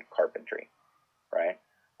understand carpentry. Right?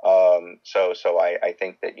 So I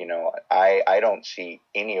think that, I don't see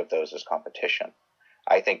any of those as competition.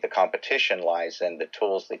 I think the competition lies in the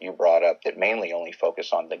tools that you brought up that mainly only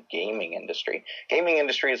focus on the gaming industry. Gaming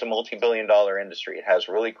industry is a multi-billion-dollar industry. It has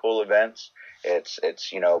really cool events. It's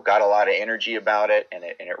got a lot of energy about it, and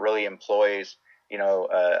it really employs,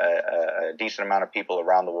 a decent amount of people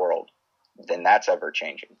around the world. Then that's ever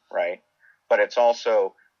changing, right? But it's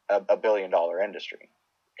also a billion-dollar industry.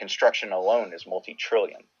 Construction alone is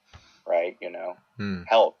multi-trillion, right?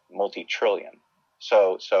 Health, multi-trillion.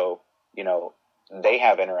 So they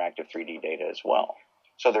have interactive 3D data as well.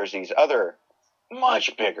 So there's these other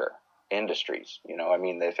much bigger industries. I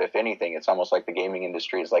mean, if anything, it's almost like the gaming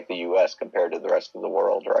industry is like the U.S. compared to the rest of the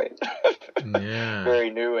world, right? Yeah. Very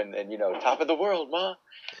new and top of the world, ma.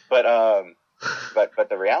 But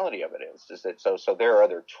the reality of it is that so there are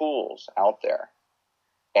other tools out there,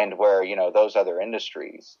 and where those other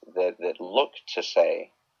industries that look to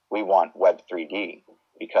say we want Web 3D.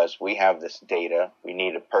 Because we have this data, we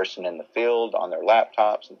need a person in the field on their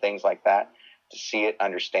laptops and things like that to see it,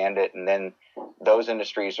 understand it, and then those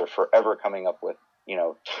industries are forever coming up with,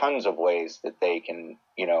 tons of ways that they can,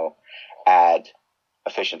 add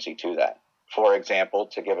efficiency to that. For example,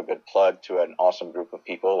 to give a good plug to an awesome group of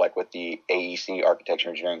people, like with the AEC Architecture,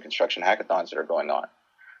 Engineering, Construction Hackathons that are going on.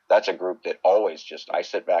 That's a group that always I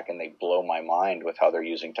sit back and they blow my mind with how they're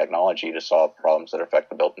using technology to solve problems that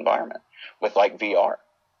affect the built environment. With like VR.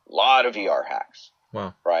 A lot of VR hacks.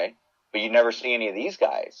 Wow. Right? But you never see any of these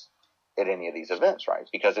guys at any of these events, right?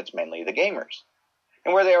 Because it's mainly the gamers.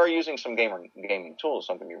 And where they are using some gaming tools,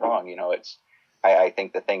 don't get me wrong, I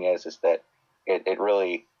think the thing is that it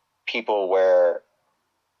really, people where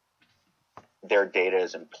their data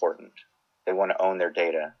is important. They want to own their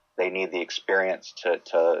data. They need the experience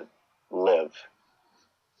to live.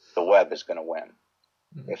 The web is going to win.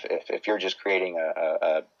 If you're just creating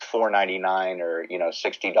a $4.99 or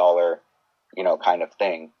 $60 kind of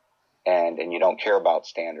thing, and you don't care about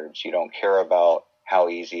standards, you don't care about how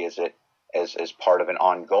easy is it as part of an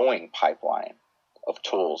ongoing pipeline of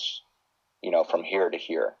tools, from here to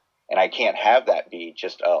here. And I can't have that be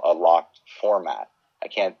just a locked format. I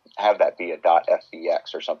can't have that be a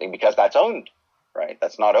 .fbx or something because that's owned, right?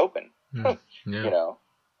 That's not open. Yeah.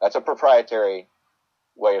 That's a proprietary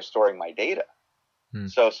way of storing my data.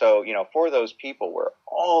 So, for those people where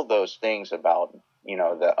all those things about,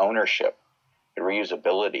 the ownership, the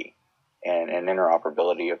reusability, and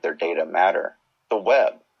interoperability of their data matter, the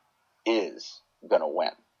web is going to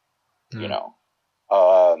win,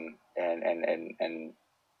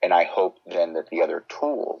 and I hope then that the other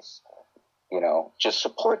tools just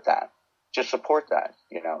support that. Just support that.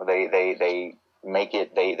 They make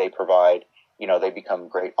it, they provide, they become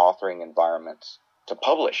great authoring environments to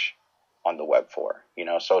publish on the web for,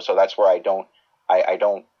 so that's where I don't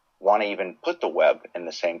want to even put the web in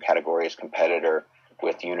the same category as competitor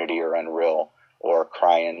with Unity or Unreal or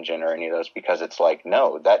CryEngine or any of those, because it's like,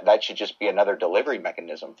 no, that should just be another delivery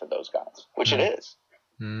mechanism for those guys, which it is.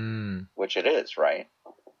 Which it is, right?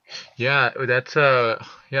 Yeah, that's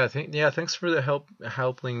thanks for the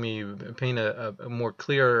helping me paint a more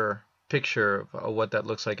clear picture of what that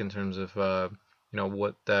looks like in terms of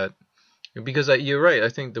what that, because you're right. I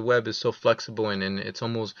think the web is so flexible, and it's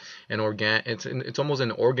almost it's almost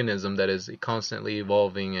an organism that is constantly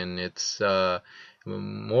evolving, and it's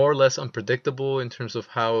more or less unpredictable in terms of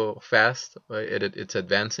how fast it's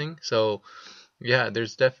advancing. So yeah,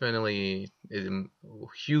 there's definitely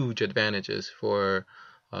huge advantages for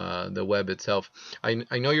the web itself. I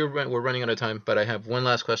know we're running out of time, but I have one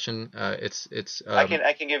last question. I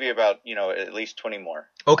can give you about at least 20 more.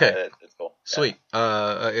 Okay. It's cool. Sweet.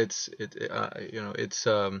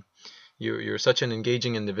 You're such an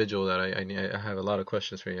engaging individual that I have a lot of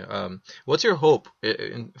questions for you. What's your hope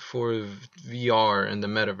for VR and the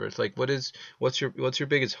metaverse? Like, what's your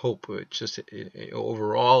biggest hope, just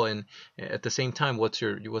overall, and at the same time, what's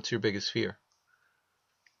your biggest fear?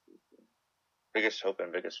 Biggest hope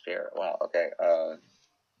and biggest fear. Wow. Okay.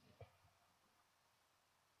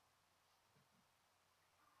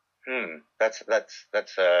 That's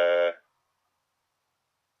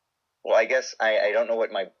well, I guess I don't know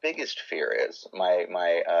what my biggest fear is.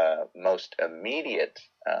 My most immediate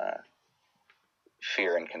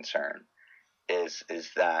fear and concern is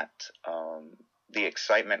that the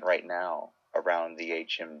excitement right now around the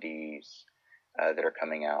HMDs that are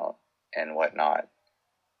coming out and whatnot,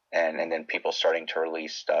 and then people starting to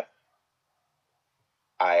release stuff.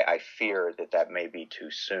 I fear that may be too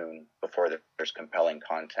soon before there's compelling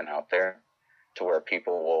content out there to where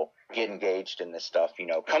people will get engaged in this stuff,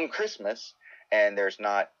 come Christmas, and there's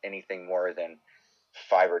not anything more than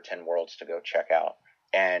 5 or 10 worlds to go check out.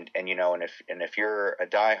 And if you're a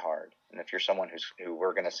diehard, and if you're someone who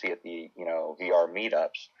we're going to see at the, VR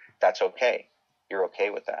meetups, that's okay. You're okay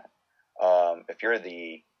with that. If you're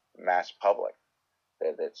the mass public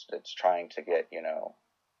that's trying to get,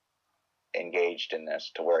 engaged in this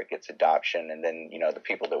to where it gets adoption, and then the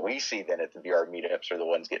people that we see then at the VR meetups are the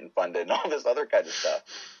ones getting funded and all this other kind of stuff.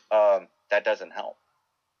 That doesn't help.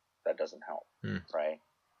 Right?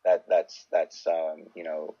 That's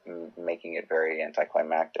making it very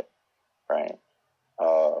anticlimactic, right?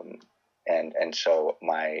 And so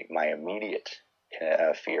my immediate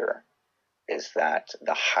fear is that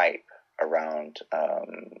the hype around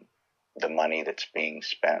the money that's being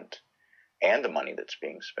spent and the money that's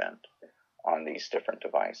being spent on these different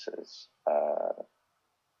devices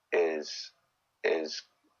is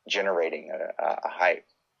generating a hype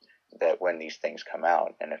that when these things come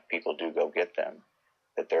out, and if people do go get them,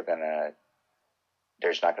 that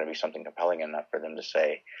there's not going to be something compelling enough for them to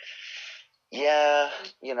say, yeah,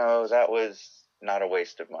 that was not a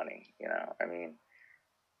waste of money, I mean,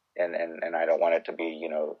 and I don't want it to be,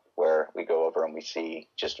 where we go over and we see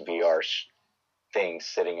just VR things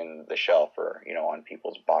sitting in the shelf or, on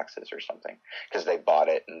people's boxes or something, because they bought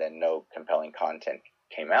it and then no compelling content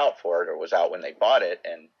came out for it, or was out when they bought it.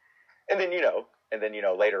 And then,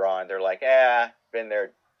 later on they're like, been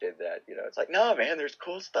there, did that, it's like, no, man, there's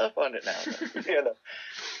cool stuff on it now.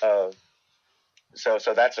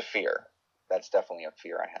 So that's a fear. That's definitely a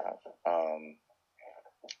fear I have,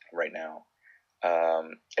 right now.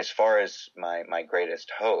 As far as my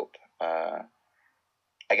greatest hope,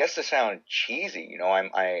 I guess to sound cheesy,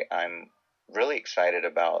 I'm really excited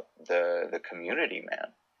about the community,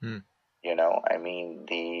 man. I mean,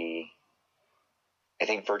 I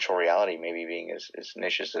think virtual reality maybe being as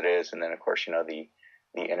niche as it is, and then of course,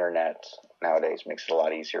 the internet nowadays makes it a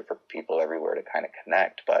lot easier for people everywhere to kind of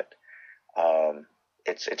connect. But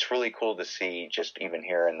it's really cool to see, just even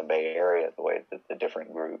here in the Bay Area, the way that the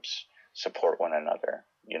different groups support one another,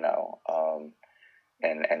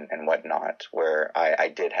 and whatnot, where I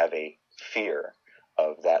did have a fear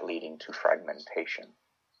of that leading to fragmentation,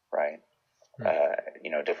 right?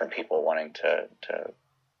 Different people wanting to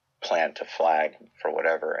plant a flag for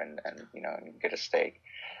whatever and get a stake.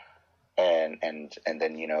 And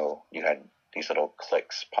then, you had these little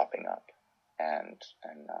cliques popping up, and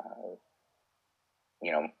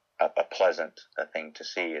a pleasant thing to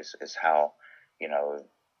see is how,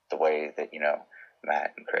 the way that,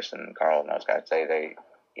 Matt and Chris and Carl and those guys, they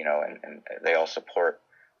and they all support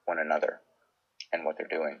one another and what they're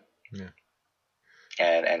doing. Yeah.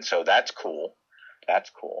 And so that's cool. that's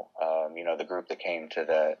cool. The group that came to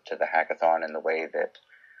the hackathon and the way that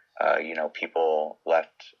people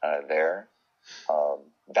left there,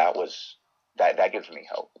 that gives me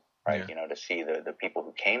hope, right? Yeah. To see the people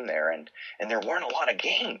who came there, and there weren't a lot of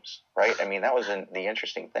games, right? I mean, that was the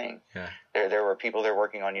interesting thing. Yeah. There were people there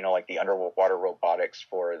working on, like the underwater robotics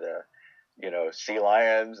for the, sea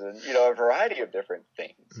lions, and, a variety of different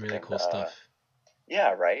things. Really cool stuff.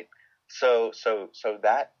 Yeah, right. So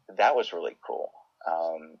that was really cool.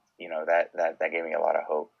 That gave me a lot of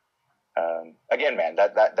hope. Again, man,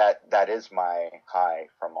 that is my high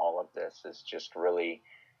from all of this, is just really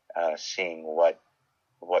seeing what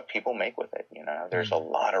people make with it. There's a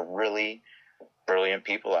lot of really brilliant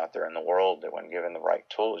people out there in the world that, when given the right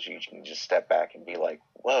tools, you can just step back and be like,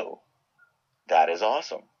 whoa, that is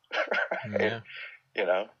awesome. Right?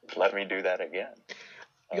 Yeah. Let me do that again.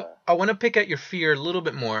 I want to pick at your fear a little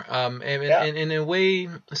bit more, and in a way,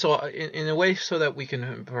 so that we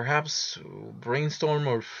can perhaps brainstorm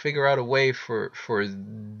or figure out a way for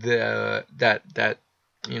that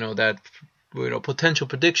potential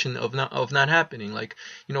prediction of not happening. Like,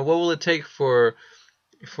 what will it take for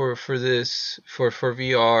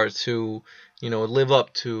VR to live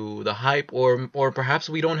up to the hype, or perhaps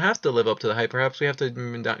we don't have to live up to the hype. Perhaps we have to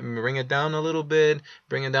bring it down a little bit,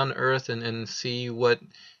 bring it down to earth, and see what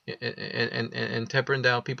and tempering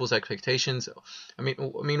down people's expectations. I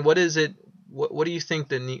mean, what is it? What do you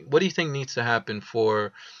think what do you think needs to happen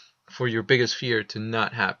for your biggest fear to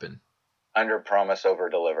not happen? Under promise, over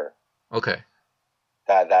deliver. Okay.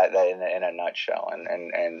 That in a nutshell,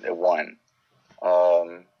 and one.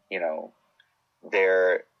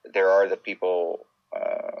 There are the people,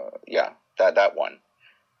 that one.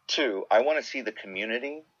 Two, I want to see the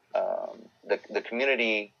community. The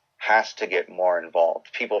community has to get more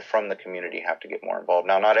involved. People from the community have to get more involved.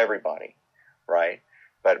 Now, not everybody, right?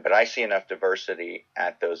 But I see enough diversity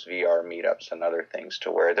at those VR meetups and other things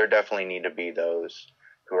to where there definitely need to be those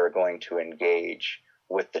who are going to engage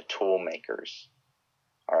with the tool makers,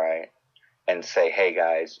 all right? And say, hey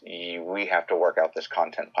guys, we have to work out this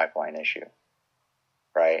content pipeline issue,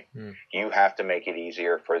 right? You have to make it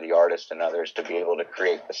easier for the artists and others to be able to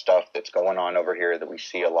create the stuff that's going on over here that we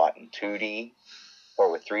see a lot in 2D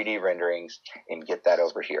or with 3D renderings, and get that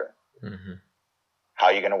over here. Mm-hmm. How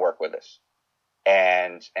are you going to work with us?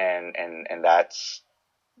 And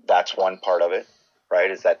that's one part of it, right?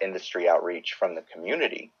 Is that industry outreach from the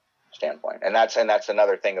community standpoint, and that's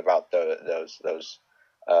another thing about those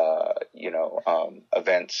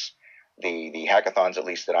events, the hackathons, at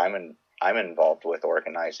least that I'm involved with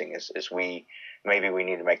organizing, is we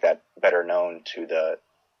need to make that better known to the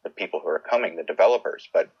people who are coming, the developers.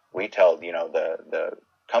 But we tell the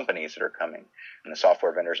companies that are coming, and the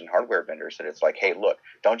software vendors and hardware vendors, that it's like, hey, look,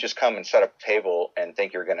 don't just come and set up a table and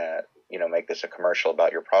think you're gonna make this a commercial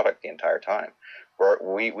about your product the entire time.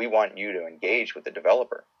 We want you to engage with the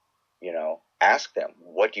developer. Ask them,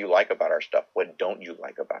 what do you like about our stuff? What don't you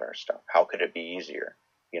like about our stuff? How could it be easier?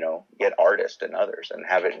 Get artists and others and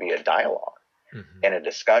have it be a dialogue and a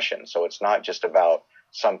discussion. So it's not just about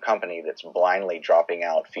some company that's blindly dropping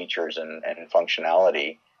out features and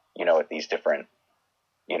functionality, at these different,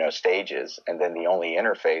 stages. And then the only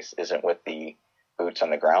interface isn't with the boots on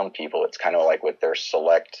the ground people. It's kind of like with their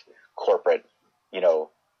select corporate,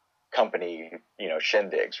 company,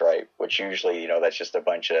 shindigs, right? Which usually, that's just a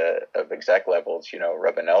bunch of exec levels,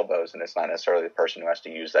 rubbing elbows, and it's not necessarily the person who has to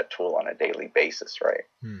use that tool on a daily basis, right?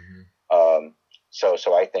 Mm-hmm.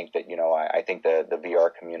 So I think that, I think the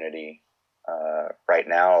VR community, right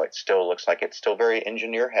now, it still looks like it's still very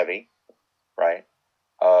engineer heavy, right?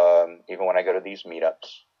 Even when I go to these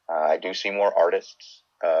meetups, I do see more artists,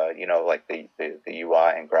 like the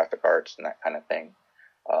UI and graphic arts and that kind of thing.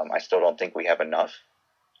 I still don't think we have enough.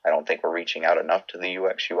 I don't think we're reaching out enough to the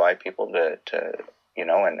UX UI people to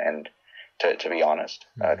be honest,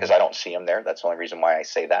 because I don't see them there. That's the only reason why I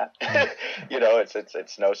say that.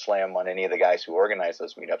 It's no slam on any of the guys who organize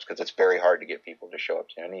those meetups, because it's very hard to get people to show up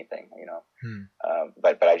to anything,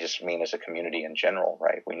 But I just mean as a community in general,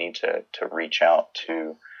 right? We need to reach out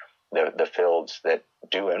to the fields that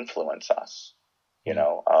do influence us. And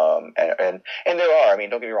there are, don't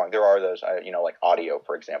get me wrong, there are those, like audio,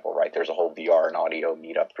 for example, right? There's a whole VR and audio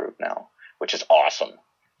meetup group now, which is awesome,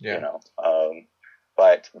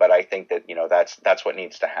 but I think that, that's what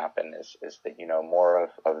needs to happen is that,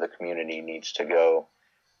 more of the community needs to go,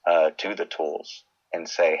 to the tools and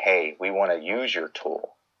say, hey, we want to use your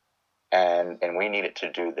tool and we need it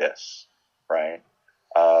to do this, right?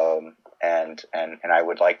 And I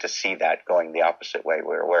would like to see that going the opposite way,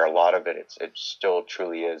 where a lot of it still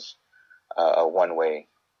truly is a one-way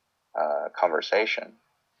conversation,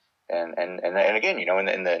 And again,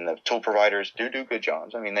 and the tool providers do good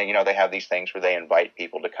jobs. I mean, they have these things where they invite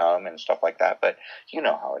people to come and stuff like that. But you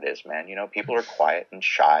know how it is, man. People are quiet and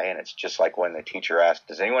shy, and it's just like when the teacher asks,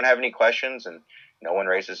 "Does anyone have any questions?" and no one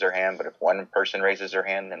raises their hand. But if one person raises their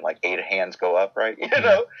hand, then like 8 hands go up, right?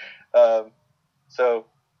 So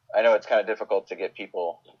I know it's kind of difficult to get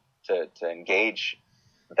people to engage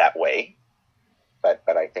that way, but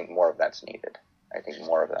I think more of that's needed. I think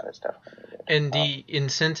more of that is definitely needed. And the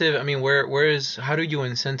incentive, I mean, how do you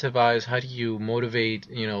incentivize, how do you motivate,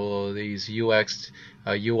 these UX,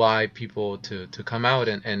 UI people to come out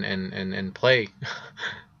and play?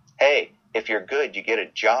 Hey, if you're good, you get a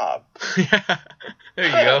job. Yeah, there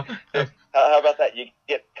you go. How about that? You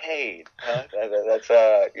get paid. Huh? That's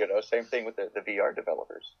same thing with the VR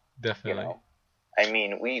developers. Definitely. I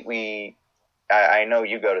mean, I know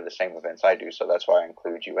you go to the same events I do, so that's why I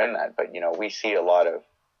include you in that. But we see a lot of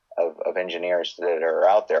engineers that are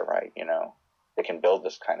out there, right? That can build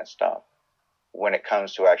this kind of stuff. When it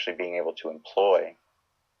comes to actually being able to employ,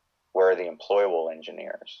 where are the employable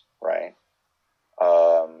engineers, right?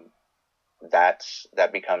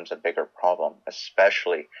 That becomes a bigger problem.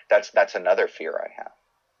 Especially that's another fear I have.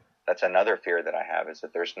 That's another fear that I have, is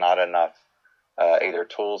that there's not enough either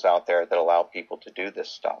tools out there that allow people to do this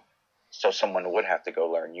stuff. So someone would have to go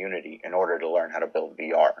learn Unity in order to learn how to build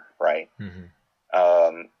VR, right?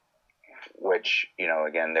 Mm-hmm. Which,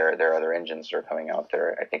 again, there are other engines that are coming out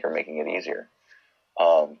there, I think, are making it easier.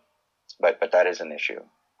 But that is an issue.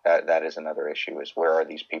 That is another issue, is where are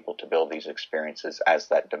these people to build these experiences as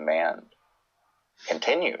that demand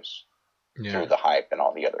continues through the hype and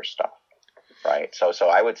all the other stuff, right? So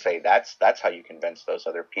I would say that's how you convince those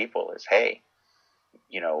other people is, hey,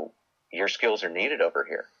 your skills are needed over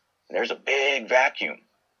here. And there's a big vacuum.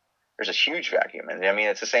 There's a huge vacuum. And I mean,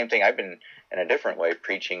 it's the same thing. I've been in a different way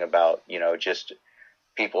preaching about, just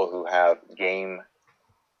people who have game,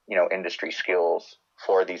 industry skills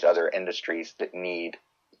for these other industries that need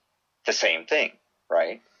the same thing,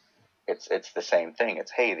 right? It's the same thing.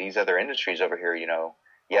 It's, hey, these other industries over here,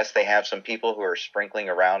 yes, they have some people who are sprinkling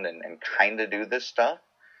around and kind of do this stuff.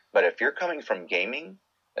 But if you're coming from gaming,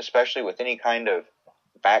 especially with any kind of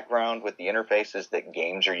background with the interfaces that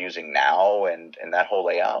games are using now and that whole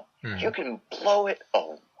layout, you can blow it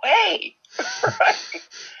away, right?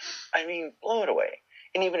 I mean, blow it away.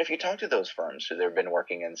 And even if you talk to those firms who have been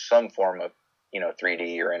working in some form of,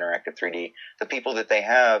 3D or interactive 3D, the people that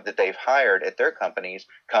they've hired at their companies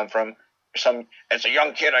come from it's a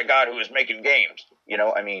young kid I got who is making games,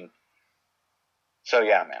 I mean, so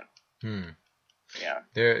yeah, man. Yeah.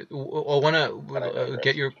 I want to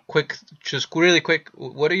get your really quick.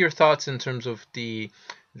 What are your thoughts in terms of the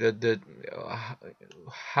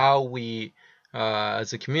how we,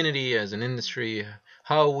 as a community, as an industry,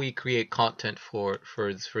 how we create content for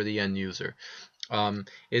the end user?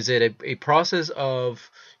 Is it a process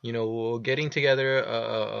of getting together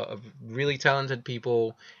a really talented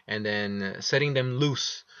people and then setting them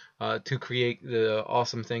loose to create the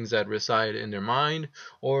awesome things that reside in their mind,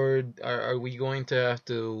 or are we going to have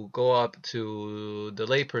to go up to the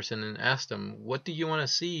layperson and ask them, what do you want to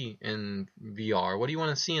see in VR? What do you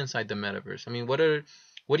want to see inside the metaverse? I mean,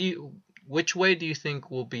 which way do you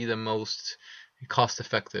think will be the most cost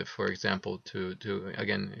effective, for example, to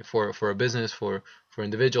again, for a business, for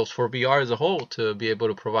individuals, for VR as a whole, to be able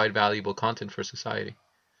to provide valuable content for society?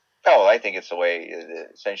 Oh, I think it's the way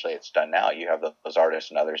essentially it's done now. You have those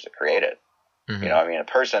artists and others that create it. Mm-hmm. I mean, a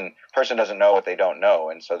person doesn't know what they don't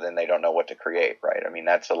know, and so then they don't know what to create, right? I mean,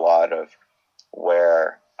 that's a lot of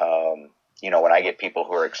where, when I get people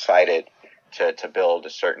who are excited to build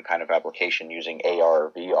a certain kind of application using AR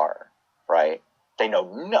or VR, right? They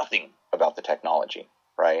know nothing about the technology,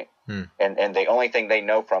 right? And the only thing they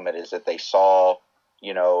know from it is that they saw,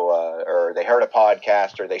 or they heard a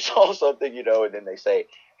podcast or they saw something, and then they say,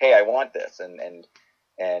 hey, I want this. And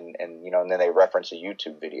then they reference a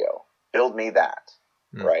YouTube video. Build me that.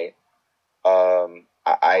 Right.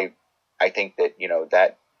 I think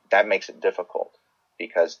that, that makes it difficult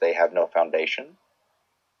because they have no foundation,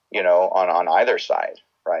 on either side.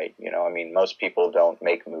 Right. I mean, most people don't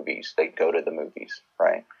make movies. They go to the movies,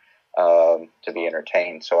 right. To be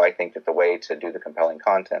entertained. So I think that the way to do the compelling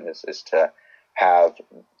content is to have,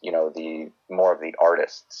 the more of the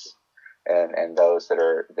artists and those that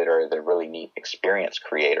are the really neat experience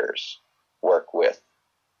creators work with,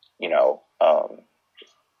 the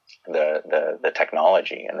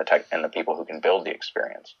technology and the people who can build the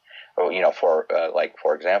experience.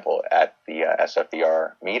 For example, at the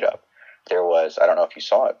SFVR meetup, there was, I don't know if you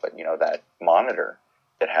saw it, but that monitor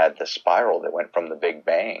that had the spiral that went from the Big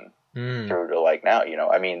Bang through to now,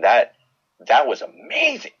 I mean, that was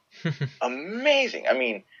amazing. Amazing. I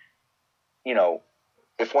mean, you know,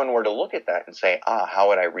 if one were to look at that and say, how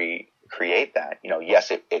would I recreate that? You know,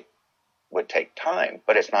 yes, it would take time,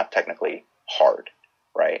 but it's not technically hard,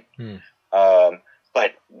 right?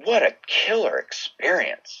 But what a killer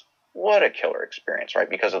experience! What a killer experience, right?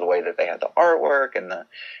 Because of the way that they had the artwork and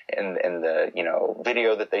the you know,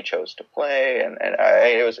 video that they chose to play, and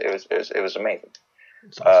it was amazing.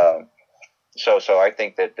 Awesome. So I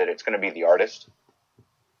think that it's going to be the artists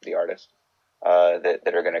that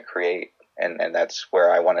are going to create, and that's where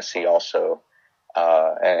I want to see also.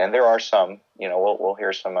 And there are some, you know, we'll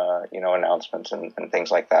hear some you know, announcements and things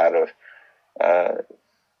like that of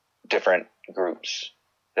different groups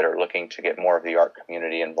that are looking to get more of the art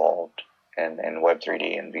community involved in Web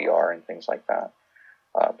 3D and VR and things like that.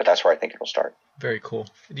 But that's where I think it'll start. Very cool.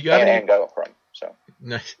 Do you have any... and go from, so.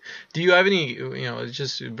 Nice. Do you have any, you know,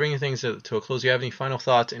 just bringing things to a close, do you have any final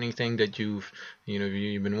thoughts, anything that you've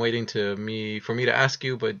been waiting for me to ask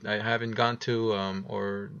you, but I haven't gone to,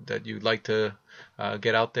 or that you'd like to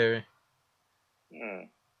get out there?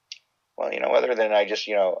 Well, you know, other than I just,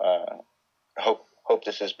 you know, hope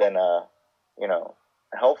this has been, you know,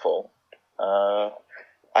 helpful.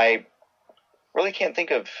 I really can't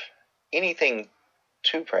think of anything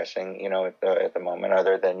too pressing, you know, at the moment,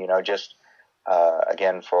 other than, you know, just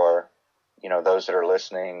again, for, you know, those that are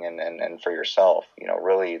listening and for yourself, you know,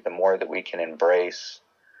 really the more that we can embrace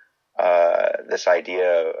this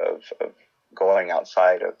idea of going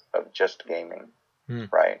outside of just gaming,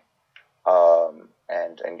 right?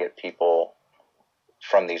 And get people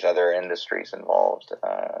from these other industries involved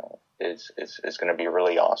is going to be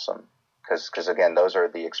really awesome. Because again, those are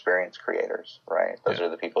the experience creators, right? Those are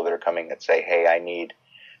the people that are coming that say, hey, I need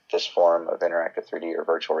this form of interactive 3D or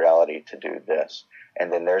virtual reality to do this.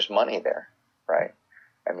 And then there's money there, right?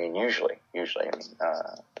 I mean, usually, I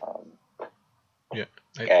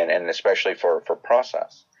mean, and especially for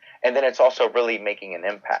process. And then it's also really making an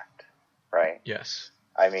impact, right? Yes.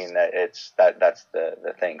 I mean, that's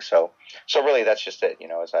the thing. So really that's just it, you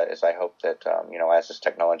know, as I hope that, you know, as this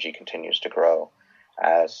technology continues to grow,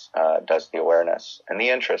 as does the awareness and the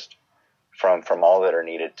interest from all that are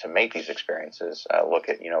needed to make these experiences, look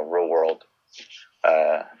at, you know, real world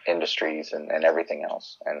industries and everything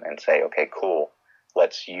else, and say, okay, cool,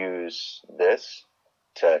 let's use this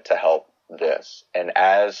to help this. And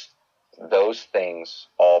as those things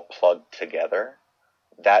all plug together,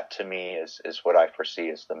 that to me is what I foresee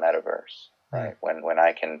as the metaverse, right? When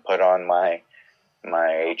I can put on my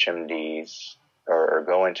HMDs or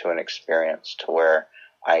go into an experience to where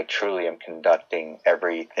I truly am conducting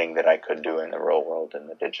everything that I could do in the real world, in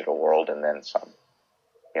the digital world, and then some,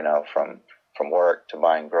 you know, from work to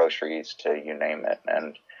buying groceries to you name it.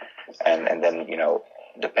 And then, you know,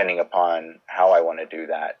 depending upon how I want to do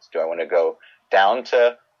that, do I want to go down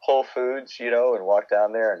to Whole Foods, you know, and walk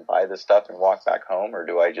down there and buy the stuff and walk back home? Or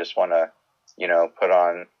do I just want to, you know, put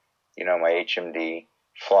on, you know, my HMD,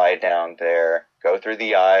 fly down there, go through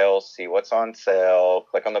the aisles, see what's on sale,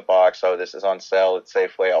 click on the box, oh, this is on sale at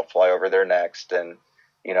Safeway, I'll fly over there next and,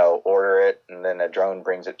 you know, order it, and then a drone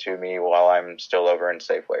brings it to me while I'm still over in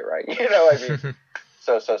Safeway, right? You know, I mean,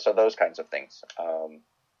 so those kinds of things,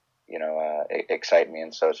 you know, excite me.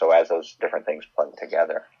 And so as those different things plug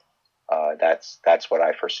together, that's what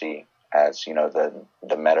I foresee as, you know,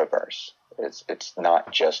 the metaverse. It's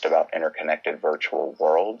not just about interconnected virtual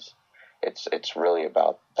worlds. It's really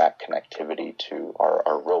about that connectivity to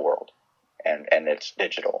our real world and its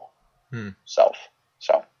digital self.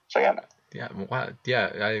 So yeah, man. Yeah, wow. Yeah,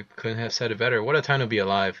 I couldn't have said it better. What a time to be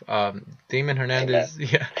alive. Damon Hernandez,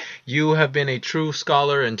 yeah, you have been a true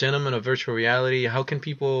scholar and gentleman of virtual reality. How can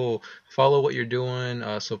people follow what you're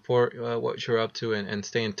doing, support what you're up to, and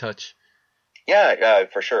stay in touch? Yeah,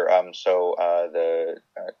 for sure. So the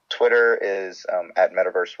Twitter is at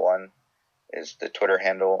Metaverse1 is the Twitter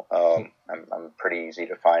handle. I'm pretty easy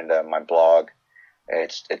to find. My blog,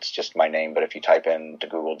 it's just my name, but if you type in to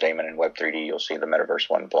Google Damon and Web3D, you'll see the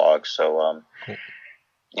Metaverse1 blog. So, cool.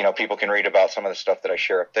 You know, people can read about some of the stuff that I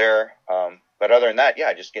share up there. But other than that,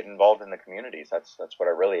 yeah, just get involved in the communities. That's what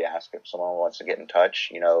I really ask. If someone wants to get in touch,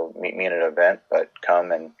 you know, meet me at an event, but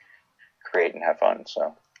come and create and have fun.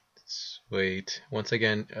 So. Sweet. Once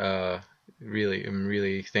again, I'm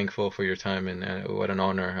really thankful for your time, and what an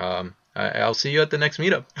honor. I'll see you at the next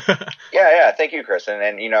meetup. Yeah. Thank you, Chris.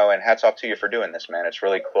 And you know, and hats off to you for doing this, man. It's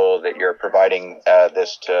really cool that you're providing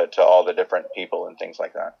this to all the different people and things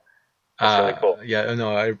like that. It's really cool. Yeah,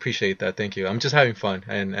 no, I appreciate that. Thank you. I'm just having fun,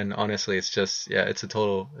 and honestly, it's just, yeah, it's a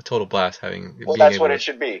total blast having. Well, that's what it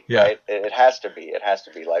should be, yeah. Right? It has to be. It has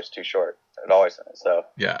to be. Life's too short. It always is. So,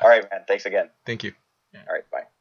 yeah. All right, man. Thanks again. Thank you. Yeah. All right.